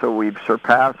signed up, so we've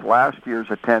surpassed last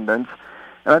year's attendance.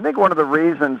 And I think one of the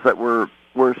reasons that we're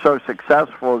so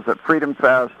successful is that Freedom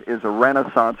Fest is a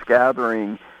Renaissance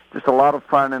gathering, just a lot of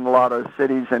fun in a lot of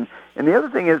cities. And the other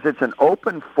thing is it's an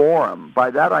open forum. By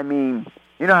that I mean,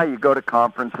 you know how you go to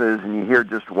conferences and you hear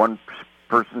just one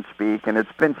person speak, and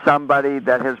it's been somebody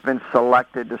that has been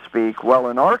selected to speak. Well,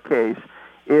 in our case,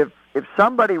 if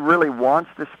somebody really wants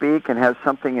to speak and has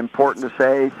something important to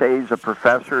say he's a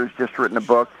professor who's just written a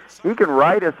book, he can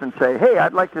write us and say, hey,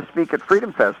 I'd like to speak at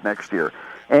Freedom Fest next year.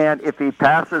 And if he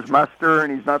passes muster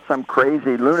and he's not some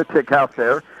crazy lunatic out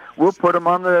there, we'll put him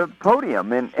on the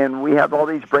podium. And we have all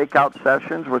these breakout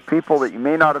sessions with people that you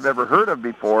may not have ever heard of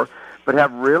before, but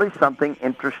have really something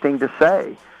interesting to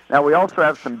say. Now, we also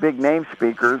have some big-name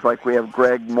speakers, like we have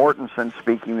Greg Mortensen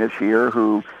speaking this year,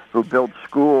 who builds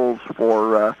schools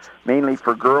for mainly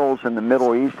for girls in the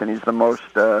Middle East, and he's the most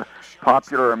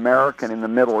popular American in the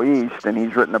Middle East, and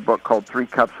he's written a book called 3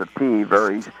 Cups of Tea,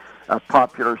 very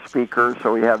popular speaker.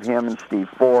 So we have him and Steve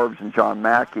Forbes and John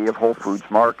Mackey of Whole Foods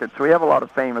Market. So we have a lot of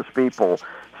famous people,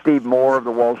 Steve Moore of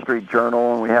the Wall Street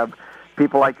Journal, and we have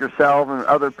people like yourself and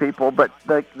other people. But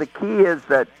the key is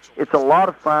that it's a lot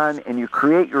of fun, and you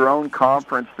create your own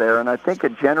conference there, and I think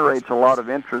it generates a lot of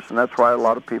interest, and that's why a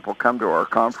lot of people come to our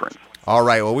conference. All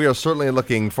right. Well, we are certainly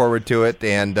looking forward to it.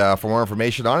 And for more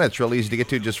information on it, it's real easy to get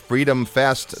to, just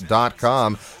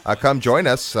freedomfest.com. Come join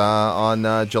us on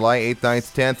July 8th,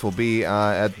 9th, 10th. We'll be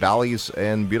at Bally's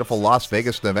in beautiful Las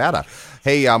Vegas, Nevada.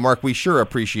 Hey, Mark, we sure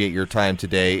appreciate your time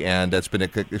today. And it's been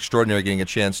extraordinary getting a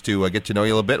chance to get to know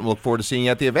you a little bit. And we'll look forward to seeing you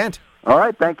at the event. All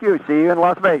right, thank you. See you in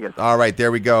Las Vegas. All right,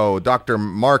 there we go. Dr.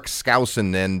 Mark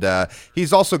Skousen, and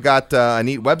he's also got a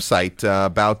neat website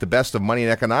about the best of money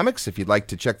and economics. If you'd like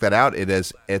to check that out,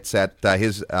 it's at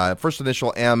his first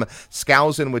initial M,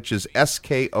 Skousen, which is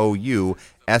Skousen,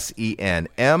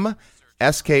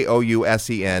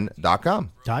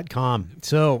 .com.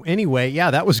 So anyway, yeah,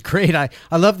 that was great. I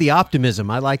love the optimism.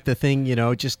 I like the thing,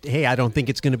 just, hey, I don't think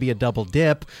it's going to be a double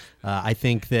dip. I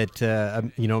think that,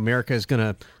 America is going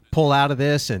to pull out of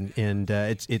this, and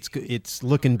it's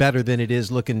looking better than it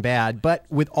is looking bad. But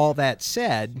with all that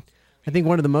said, I think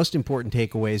one of the most important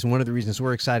takeaways, and one of the reasons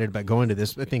we're excited about going to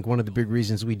this, I think one of the big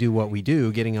reasons we do what we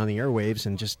do, getting on the airwaves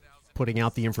and just putting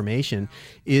out the information,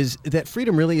 is that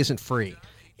freedom really isn't free.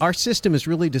 Our system is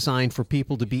really designed for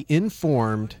people to be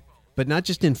informed, but not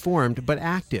just informed, but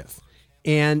active.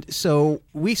 And so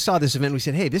we saw this event. And we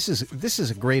said, "Hey, this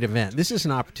is a great event. This is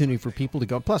an opportunity for people to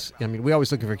go." Plus, I mean, we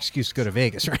always look for an excuse to go to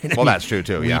Vegas, right? Well, that's true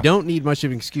too. Yeah, we don't need much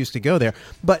of an excuse to go there.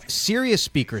 But serious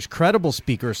speakers, credible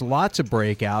speakers, lots of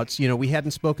breakouts. You know, we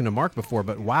hadn't spoken to Mark before,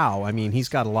 but wow, I mean, he's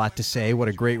got a lot to say. What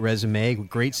a great resume,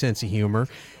 great sense of humor,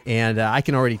 and I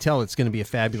can already tell it's going to be a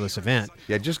fabulous event.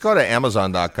 Yeah, just go to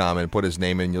Amazon.com and put his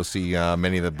name in. You'll see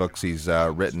many of the books he's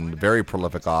written. Very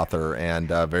prolific author and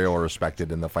very well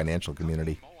respected in the financial community.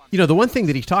 You know, the one thing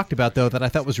that he talked about, though, that I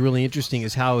thought was really interesting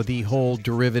is how the whole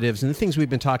derivatives and the things we've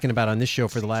been talking about on this show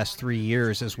for the last 3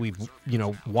 years as we've, you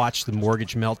know, watched the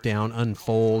mortgage meltdown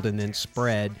unfold and then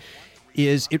spread,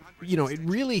 is it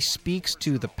really speaks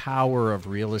to the power of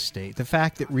real estate. The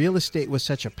fact that real estate was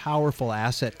such a powerful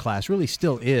asset class, really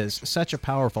still is such a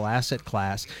powerful asset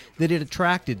class, that it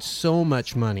attracted so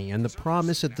much money. And the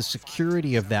promise of the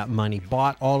security of that money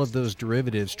bought all of those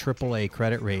derivatives AAA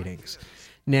credit ratings.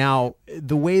 Now,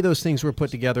 the way those things were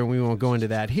put together, and we won't go into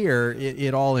that here,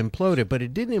 it all imploded. But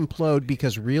it didn't implode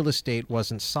because real estate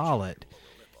wasn't solid.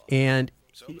 And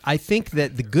I think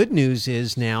that the good news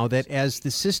is now that as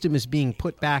the system is being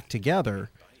put back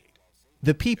together,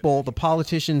 the people, the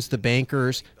politicians, the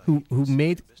bankers who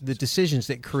made the decisions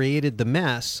that created the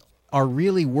mess are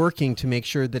really working to make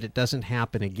sure that it doesn't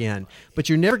happen again. But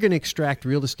you're never going to extract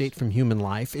real estate from human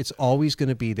life. It's always going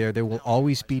to be there. There will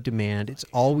always be demand. It's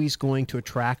always going to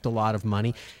attract a lot of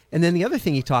money. And then the other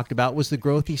thing he talked about was the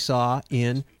growth he saw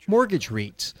in mortgage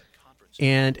REITs.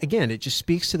 And again, it just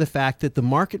speaks to the fact that the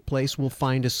marketplace will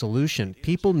find a solution.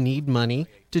 People need money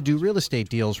to do real estate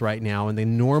deals right now, and the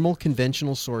normal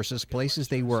conventional sources, places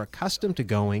they were accustomed to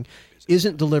going,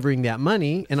 isn't delivering that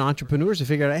money, and entrepreneurs have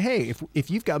figured out, hey, if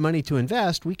you've got money to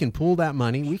invest, we can pool that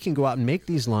money, we can go out and make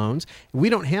these loans. We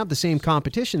don't have the same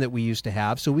competition that we used to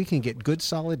have, so we can get good,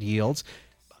 solid yields.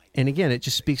 And again, it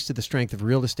just speaks to the strength of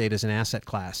real estate as an asset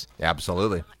class.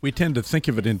 Absolutely. We tend to think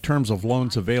of it in terms of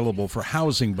loans available for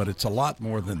housing, but it's a lot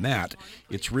more than that.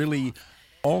 It's really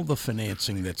all the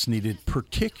financing that's needed,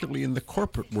 particularly in the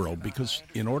corporate world, because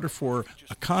in order for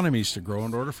economies to grow,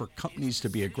 in order for companies to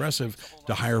be aggressive,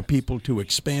 to hire people, to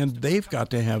expand, they've got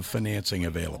to have financing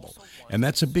available. And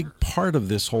that's a big part of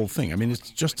this whole thing. I mean,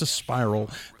 it's just a spiral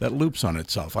that loops on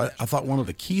itself. I thought one of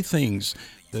the key things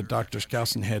that Dr.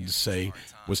 Skousen had to say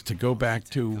was to go back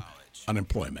to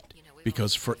unemployment.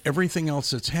 Because for everything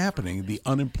else that's happening, the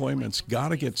unemployment's got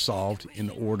to get solved in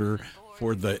order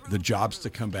for the jobs to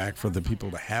come back, for the people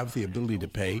to have the ability to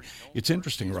pay. It's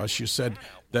interesting, Russ, you said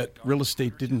that real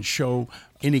estate didn't show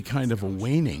any kind of a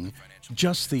waning,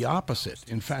 just the opposite.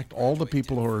 In fact, all the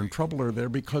people who are in trouble are there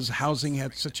because housing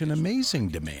had such an amazing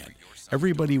demand.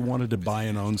 Everybody wanted to buy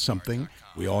and own something.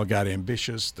 We all got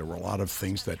ambitious. There were a lot of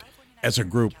things that, as a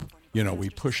group, we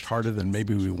pushed harder than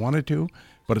maybe we wanted to.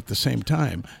 But at the same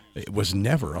time, it was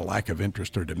never a lack of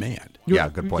interest or demand. Yeah,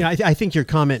 good point. Yeah, I think your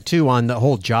comment, too, on the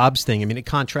whole jobs thing, I mean, it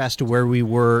contrasts to where we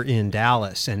were in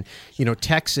Dallas. And,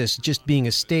 Texas just being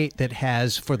a state that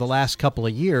has, for the last couple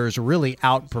of years, really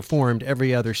outperformed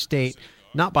every other state,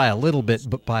 not by a little bit,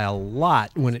 but by a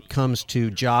lot when it comes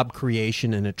to job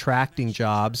creation and attracting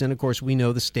jobs. And, of course, we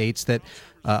know the states that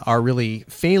are really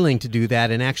failing to do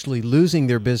that and actually losing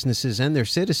their businesses and their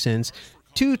citizens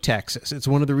to Texas. It's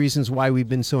one of the reasons why we've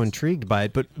been so intrigued by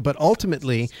it. But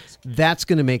ultimately, that's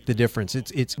going to make the difference.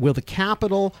 It's will the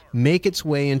capital make its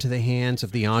way into the hands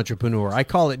of the entrepreneur? I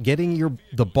call it getting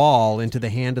the ball into the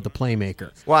hand of the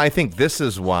playmaker. Well, I think this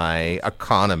is why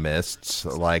economists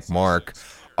like Mark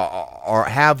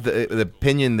have the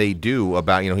opinion they do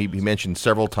about, he mentioned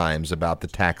several times about the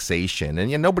taxation.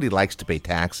 And nobody likes to pay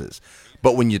taxes.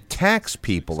 But when you tax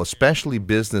people, especially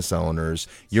business owners,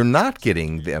 you're not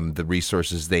getting them the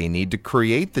resources they need to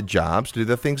create the jobs, to do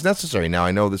the things necessary. Now,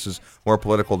 I know this is more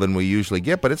political than we usually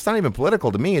get, but it's not even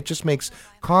political to me. It just makes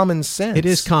common sense. It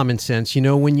is common sense.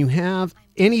 When you have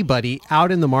anybody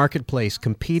out in the marketplace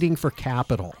competing for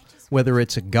capital, whether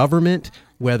it's a government,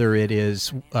 whether it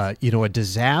is, a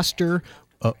disaster,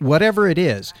 whatever it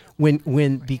is, when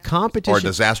the competition... Or a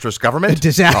disastrous government?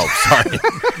 Oh, sorry.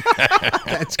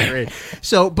 That's great.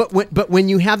 So, but when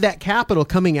you have that capital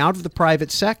coming out of the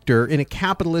private sector in a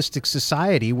capitalistic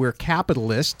society where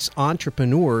capitalists,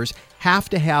 entrepreneurs, have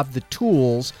to have the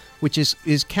tools, which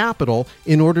is capital,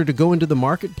 in order to go into the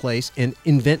marketplace and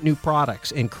invent new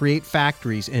products and create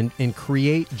factories and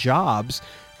create jobs,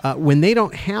 when they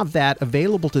don't have that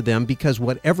available to them because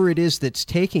whatever it is that's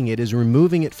taking it is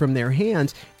removing it from their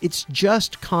hands, it's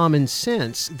just common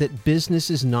sense that business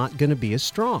is not going to be as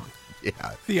strong.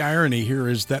 Yeah. The irony here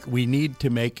is that we need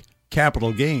to make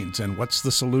capital gains. And what's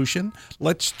the solution?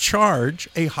 Let's charge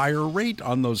a higher rate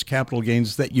on those capital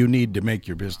gains that you need to make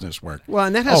your business work. Well,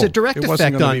 and that has a direct it effect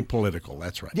wasn't going on to be political.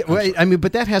 That's right. Yeah, well, I mean,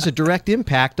 but that has a direct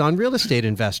impact on real estate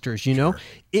investors. You know,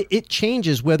 it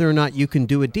changes whether or not you can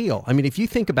do a deal. I mean, if you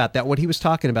think about that, what he was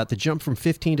talking about, the jump from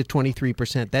 15 to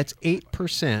 23%, that's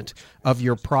 8% of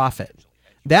your profit.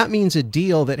 That means a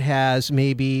deal that has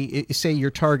maybe, say your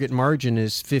target margin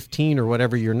is 15 or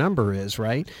whatever your number is,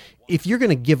 right? If you're going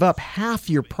to give up half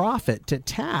your profit to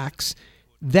tax,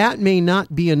 that may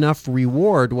not be enough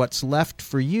reward, what's left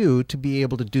for you to be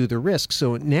able to do the risk.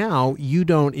 So now you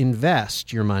don't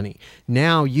invest your money.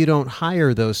 Now you don't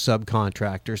hire those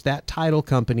subcontractors. That title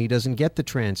company doesn't get the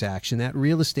transaction. That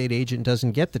real estate agent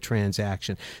doesn't get the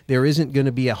transaction. There isn't going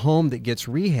to be a home that gets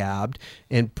rehabbed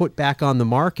and put back on the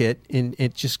market, and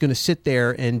it's just going to sit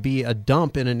there and be a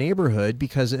dump in a neighborhood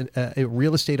because a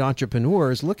real estate entrepreneur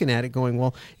is looking at it going,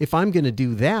 well, if I'm going to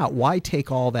do that, why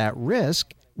take all that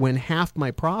risk when half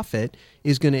my profit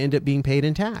is going to end up being paid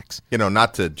in tax? You know,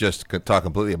 not to just talk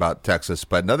completely about Texas,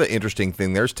 but another interesting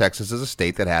thing, there's Texas is a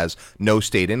state that has no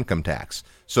state income tax.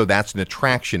 So that's an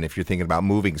attraction if you're thinking about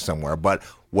moving somewhere. But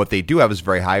what they do have is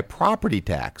very high property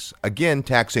tax. Again,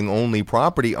 taxing only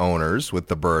property owners with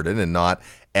the burden and not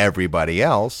everybody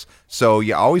else. So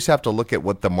you always have to look at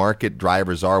what the market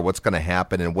drivers are, what's going to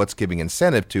happen, and what's giving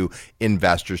incentive to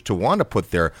investors to want to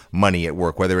put their money at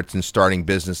work, whether it's in starting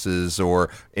businesses or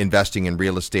investing in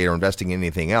real estate or investing in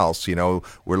anything else. You know,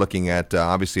 we're looking at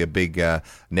obviously a big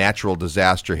natural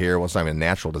disaster here. Well, it's not even a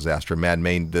natural disaster,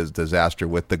 man-made disaster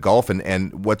with the Gulf.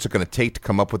 And what's it going to take to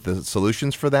come up with the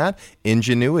solutions for that?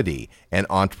 Ingenuity and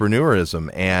entrepreneurism,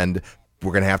 and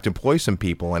we're going to have to employ some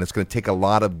people, and it's going to take a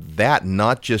lot of that,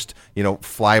 not just, you know,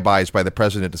 flybys by the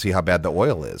president to see how bad the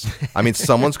oil is. I mean,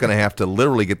 someone's going to have to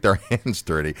literally get their hands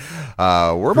dirty.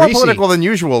 We're more political than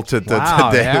usual today.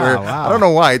 Wow. I don't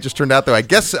know why. It just turned out that way.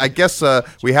 I guess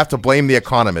we have to blame The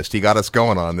Economist. He got us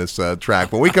going on this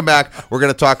track. When we come back, we're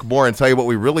going to talk more and tell you what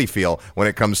we really feel when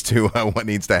it comes to what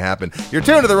needs to happen. You're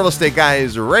tuned to the Real Estate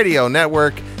Guys Radio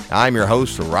Network. I'm your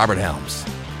host, Robert Helms.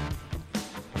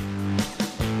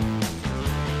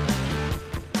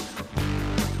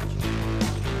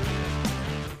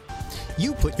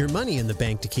 You put your money in the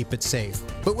bank to keep it safe.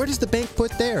 But where does the bank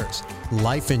put theirs?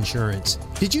 Life insurance.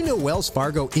 Did you know Wells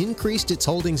Fargo increased its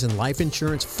holdings in life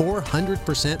insurance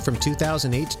 400% from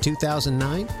 2008 to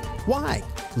 2009? Why?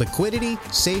 Liquidity,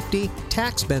 safety,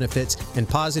 tax benefits, and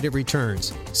positive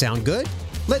returns. Sound good?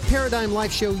 Let Paradigm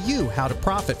Life show you how to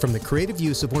profit from the creative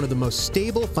use of one of the most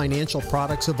stable financial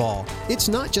products of all. It's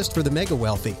not just for the mega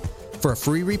wealthy. For a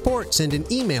free report, send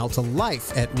an email to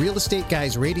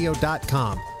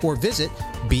life@realestateguysradio.com or visit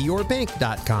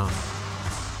beyourbank.com.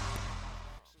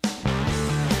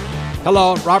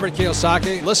 Hello, Robert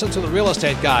Kiyosaki. Listen to the Real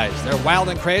Estate Guys. They're wild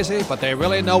and crazy, but they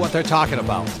really know what they're talking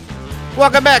about.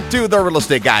 Welcome back to the Real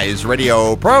Estate Guys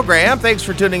radio program. Thanks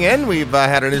for tuning in. We've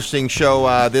had an interesting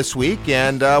show this week,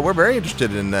 and we're very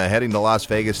interested in heading to Las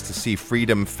Vegas to see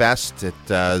Freedom Fest. It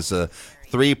is a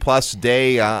 3+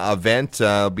 day event.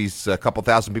 Be a couple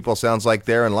thousand people, sounds like,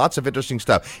 there, and lots of interesting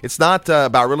stuff. It's not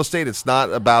about real estate. It's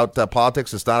not about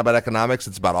politics. It's not about economics.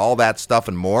 It's about all that stuff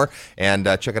and more. And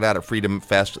check it out at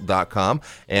freedomfest.com.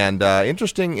 And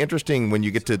interesting when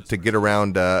you get to get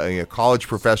around a college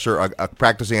professor, a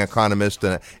practicing economist,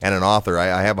 and an author.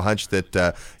 I have a hunch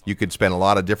that you could spend a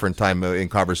lot of different time in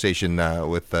conversation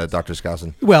with Dr.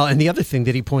 Skousen. Well, and the other thing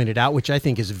that he pointed out, which I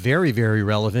think is very, very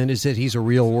relevant, is that he's a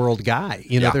real-world guy.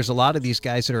 You know, There's a lot of these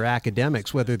guys that are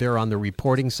academics, whether they're on the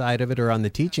reporting side of it or on the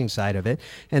teaching side of it,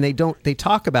 and they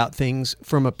talk about things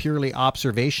from a purely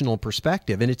observational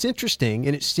perspective. And it's interesting,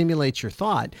 and it stimulates your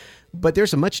thought. But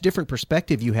there's a much different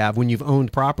perspective you have when you've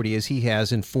owned property, as he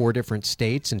has, in 4 different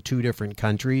states and 2 different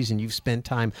countries, and you've spent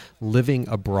time living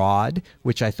abroad,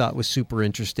 which I thought was super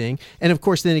interesting. And of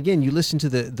course, then again, you listen to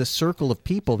the circle of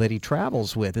people that he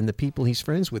travels with and the people he's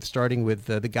friends with, starting with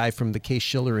the guy from the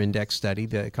Case-Shiller Index study,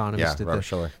 the economist,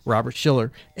 Robert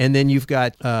Shiller. And then you've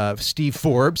got Steve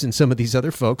Forbes and some of these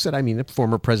other folks that, I mean, a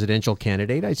former presidential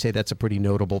candidate. I'd say that's a pretty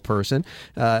notable person.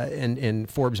 And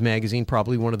Forbes magazine,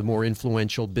 probably one of the more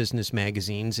influential business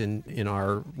magazines in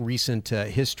our recent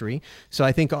history. So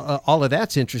I think all of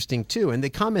that's interesting too. And the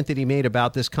comment that he made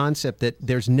about this concept that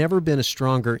there's never been a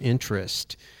stronger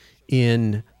interest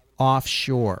in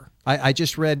offshore I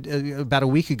just read about a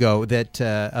week ago that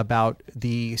about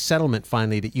the settlement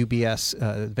finally that UBS,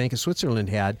 the Bank of Switzerland,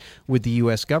 had with the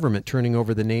U.S. government, turning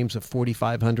over the names of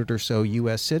 4,500 or so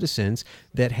U.S. citizens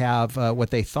that have what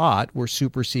they thought were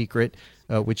super secret,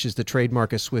 which is the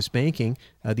trademark of Swiss banking,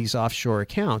 these offshore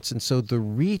accounts. And so the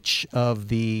reach of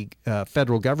the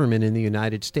federal government in the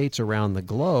United States around the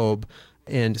globe,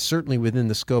 and certainly within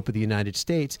the scope of the United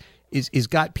States, is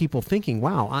got people thinking,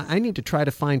 wow, I need to try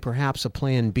to find perhaps a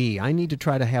plan B. I need to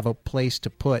try to have a place to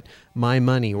put my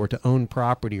money or to own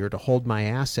property or to hold my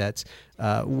assets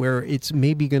where it's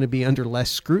maybe going to be under less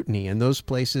scrutiny. And those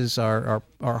places are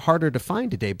harder to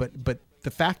find today. But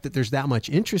the fact that there's that much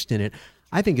interest in it,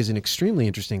 I think, is an extremely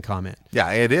interesting comment. Yeah,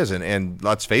 it is. And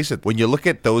let's face it, when you look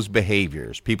at those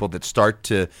behaviors, people that start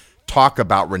to talk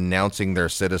about renouncing their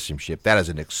citizenship, that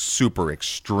is super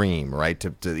extreme, right,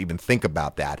 to even think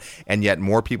about that. And yet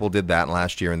more people did that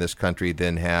last year in this country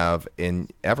than have in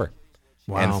ever.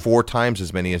 Wow. And 4 times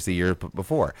as many as the year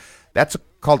before. That's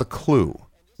called a clue.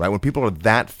 Right, when people are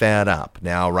that fed up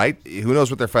now, right? Who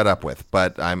knows what they're fed up with?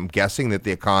 But I'm guessing that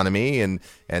the economy and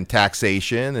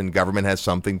taxation and government has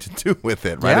something to do with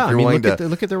it, right? Yeah, if you're look willing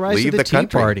at the rise leave of the Tea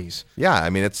country. Parties. Yeah, I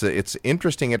mean it's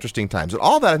interesting times, and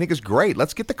all that I think is great.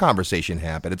 Let's get the conversation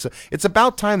happen. It's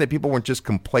about time that people weren't just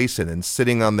complacent and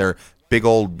sitting on their big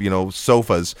old,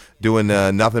 sofas doing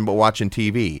nothing but watching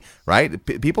TV, right?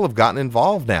 People have gotten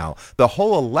involved now. The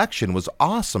whole election was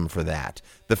awesome for that.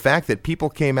 The fact that people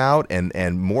came out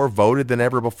and more voted than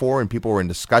ever before, and people were in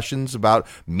discussions about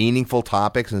meaningful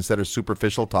topics instead of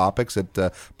superficial topics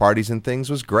at parties and things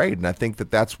was great. And I think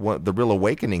that's what the real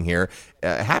awakening here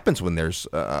happens when there's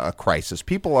a crisis.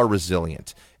 People are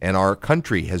resilient, and our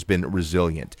country has been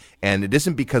resilient. And it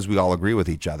isn't because we all agree with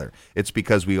each other. It's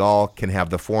because we all can have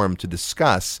the forum to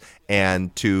discuss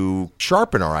and to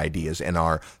sharpen our ideas and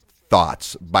our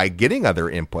thoughts by getting other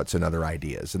inputs and other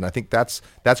ideas. And I think that's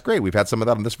great. We've had some of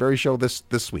that on this very show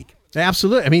this week.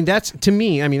 Absolutely. I mean,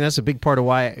 that's a big part of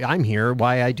why I'm here,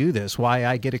 why I do this, why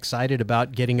I get excited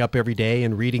about getting up every day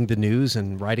and reading the news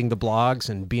and writing the blogs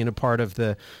and being a part of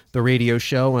the radio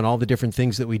show and all the different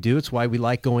things that we do. It's why we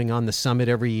like going on the summit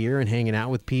every year and hanging out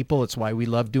with people. It's why we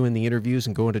love doing the interviews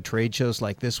and going to trade shows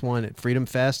like this one at Freedom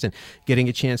Fest and getting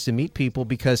a chance to meet people,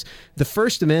 because the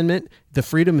First Amendment, the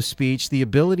freedom of speech, the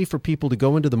ability for people to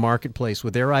go into the marketplace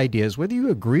with their ideas, whether you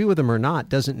agree with them or not,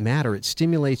 doesn't matter. It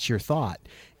stimulates your thought.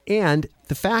 And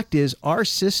the fact is, our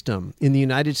system in the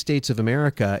United States of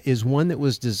America is one that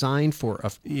was designed for,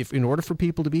 if in order for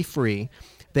people to be free,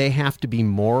 they have to be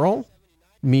moral,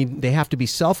 they have to be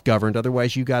self-governed,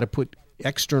 otherwise you got to put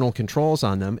external controls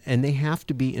on them, and they have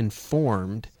to be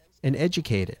informed and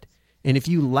educated. And if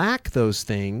you lack those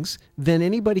things, then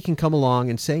anybody can come along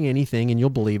and say anything and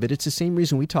you'll believe it. It's the same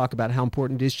reason we talk about how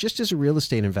important it is just as a real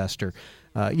estate investor.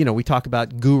 We talk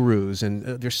about gurus, and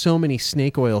there's so many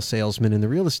snake oil salesmen in the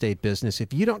real estate business.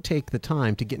 If you don't take the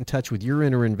time to get in touch with your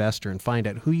inner investor and find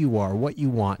out who you are, what you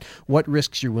want, what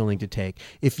risks you're willing to take,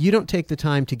 if you don't take the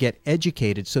time to get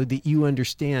educated so that you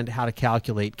understand how to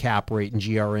calculate cap rate and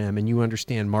GRM, and you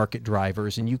understand market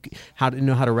drivers, and you how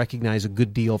to recognize a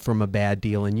good deal from a bad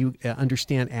deal, and you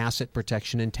understand asset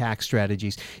protection and tax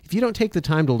strategies, if you don't take the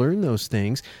time to learn those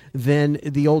things, then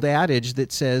the old adage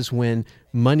that says when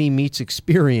money meets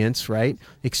experience, right?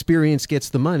 Experience gets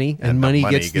the money, and money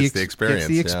gets the experience.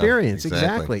 Yeah,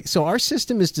 exactly. So our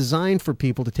system is designed for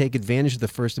people to take advantage of the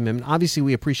First Amendment. Obviously,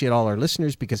 we appreciate all our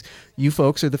listeners because you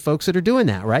folks are the folks that are doing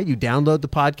that, right? You download the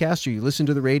podcast or you listen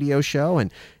to the radio show,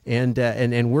 and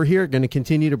we're here going to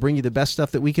continue to bring you the best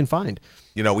stuff that we can find.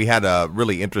 We had a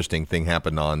really interesting thing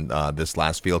happen on this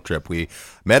last field trip. We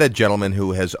met a gentleman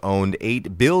who has owned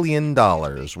 $8 billion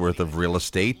worth of real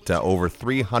estate, over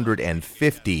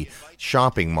 350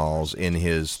 shopping malls in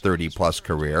his 30-plus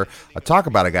career. Talk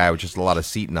about a guy with just a lot of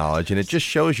seat knowledge, and it just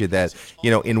shows you that,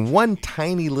 in one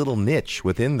tiny little niche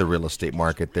within the real estate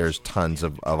market, there's tons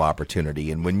of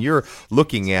opportunity. And when you're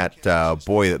looking at,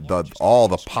 all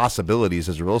the possibilities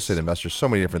as a real estate investor, so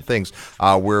many different things,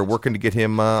 we're working to get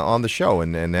him on the show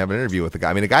and have an interview with the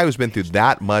guy. I mean, a guy who's been through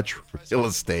that much real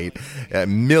estate,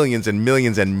 millions and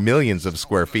millions and millions of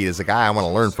square feet, is a guy I want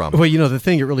to learn from. Well, the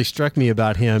thing that really struck me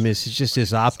about him is just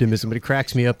his optimism, but it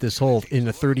cracks me up, this whole, in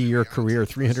a 30-year career,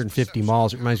 350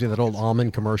 malls. It reminds me of that old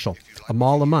almond commercial. A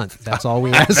mall a month. That's all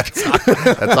we ask.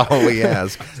 That's all we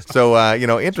ask. So,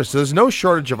 interest. There's no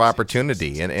shortage of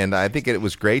opportunity. And I think it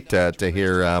was great to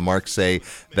hear Mark say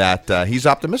that he's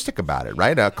optimistic about it,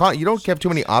 right? You don't have too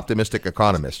many optimistic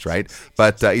economists, right?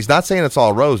 But he's not saying it's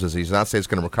all roses. He's not saying it's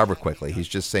going to recover quickly. He's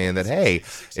just saying that, hey,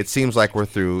 it seems like we're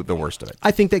through the worst of it.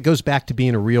 I think that goes back to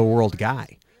being a real-world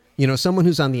guy. Someone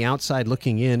who's on the outside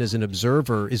looking in as an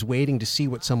observer is waiting to see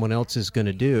what someone else is going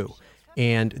to do.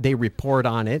 And they report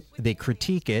on it, they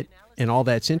critique it, and all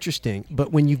that's interesting.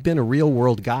 But when you've been a real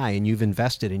world guy and you've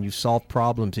invested and you've solved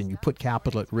problems and you put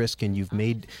capital at risk and you've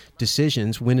made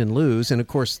decisions, win and lose, and of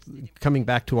course, coming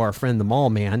back to our friend the mall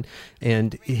man,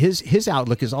 and his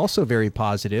outlook is also very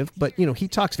positive, but he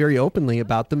talks very openly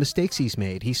about the mistakes he's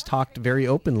made. He's talked very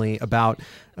openly about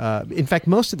in fact,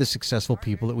 most of the successful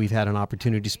people that we've had an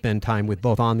opportunity to spend time with,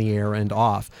 both on the air and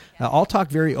off, all talk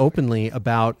very openly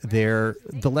about the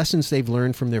lessons they've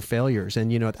learned from their failures.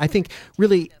 And, I think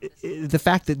really the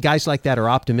fact that guys like that are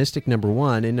optimistic, number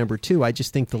one, and number two, I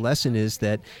just think the lesson is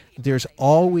that there's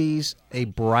always a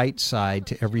bright side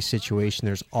to every situation.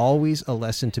 There's always a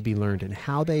lesson to be learned, and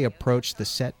how they approach the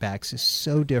setbacks is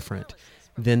so different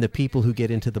than the people who get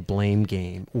into the blame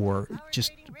game or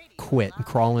just quit and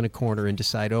crawl in a corner and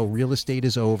decide, oh, real estate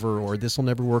is over, or this will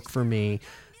never work for me.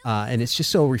 And it's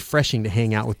just so refreshing to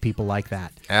hang out with people like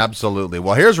that. Absolutely.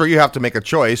 Well, here's where you have to make a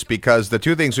choice, because the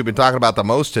two things we've been talking about the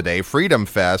most today, Freedom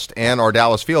Fest and our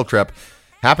Dallas field trip,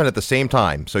 happen at the same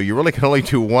time. So you really can only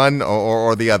do one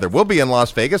or the other. We'll be in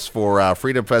Las Vegas for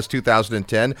Freedom Fest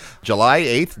 2010, July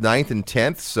 8th, 9th, and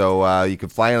 10th. So you can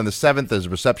fly in on the 7th. There's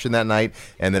a reception that night,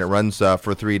 and then it runs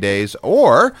for 3 days.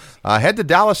 Or head to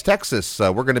Dallas, Texas.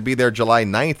 We're going to be there July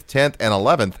 9th, 10th, and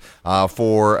 11th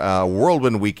for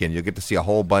Whirlwind Weekend. You'll get to see a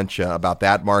whole bunch about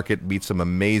that market, meet some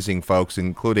amazing folks,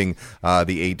 including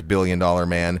the $8 billion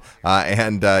man.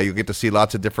 And you'll get to see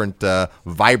lots of different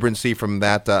vibrancy from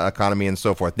that economy and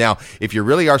so forth. Now, if you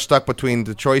really are stuck between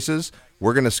the choices,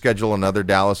 we're going to schedule another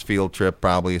Dallas field trip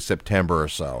probably September or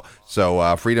so.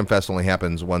 So Freedom Fest only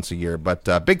happens once a year. But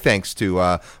big thanks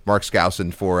to Mark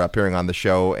Skousen for appearing on the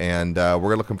show, and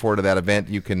we're looking forward to that event.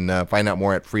 You can find out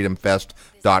more at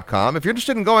freedomfest.com. If you're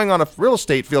interested in going on a real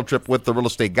estate field trip with the Real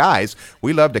Estate Guys,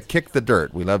 we love to kick the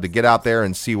dirt. We love to get out there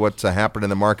and see what's happening in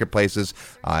the marketplaces.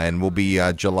 And we'll be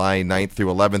July 9th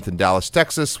through 11th in Dallas,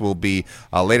 Texas. We'll be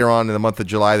later on in the month of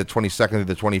July, the 22nd to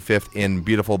the 25th in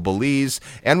beautiful Belize.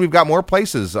 And we've got more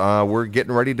places we're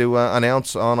getting ready to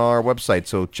announce on our website.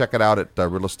 So check it out at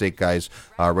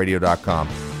realestateguysradio.com.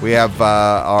 We have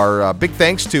our big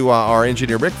thanks to our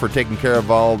engineer Rick for taking care of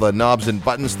all the knobs and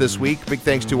buttons this week. Big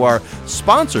thanks to our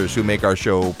sponsors who make our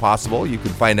show possible. You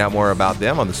can find out more about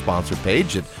them on the sponsor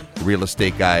page at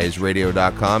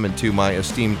realestateguysradio.com, and to my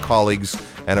esteemed colleagues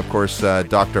and, of course,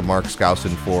 Dr. Mark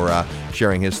Skousen for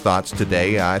sharing his thoughts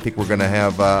today. I think we're going to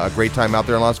have a great time out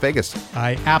there in Las Vegas.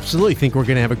 I absolutely think we're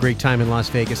going to have a great time in Las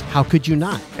Vegas. How could you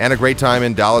not? And a great time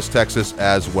in Dallas, Texas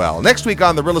as well. Next week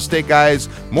on The Real Estate Guys,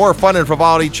 more fun and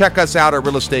frivolity. Check us out at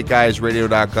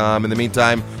realestateguysradio.com. In the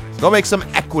meantime, go make some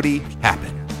equity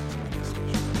happen.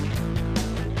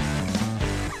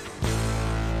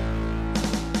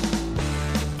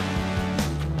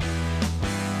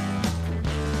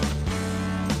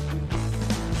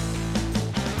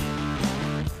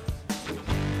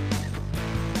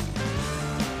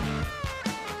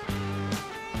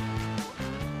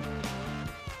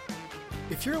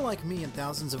 If you're like me and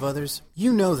thousands of others,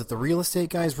 you know that the Real Estate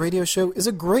Guys radio show is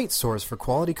a great source for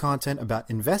quality content about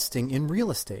investing in real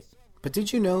estate. But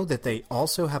did you know that they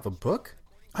also have a book?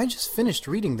 I just finished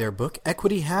reading their book,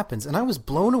 Equity Happens, and I was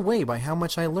blown away by how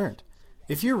much I learned.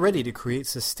 If you're ready to create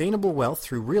sustainable wealth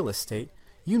through real estate,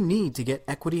 you need to get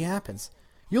Equity Happens.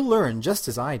 You'll learn, just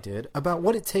as I did, about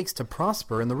what it takes to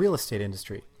prosper in the real estate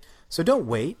industry. So don't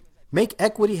wait. Make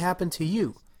equity happen to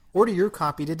you. Order your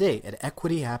copy today at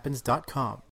equityhappens.com.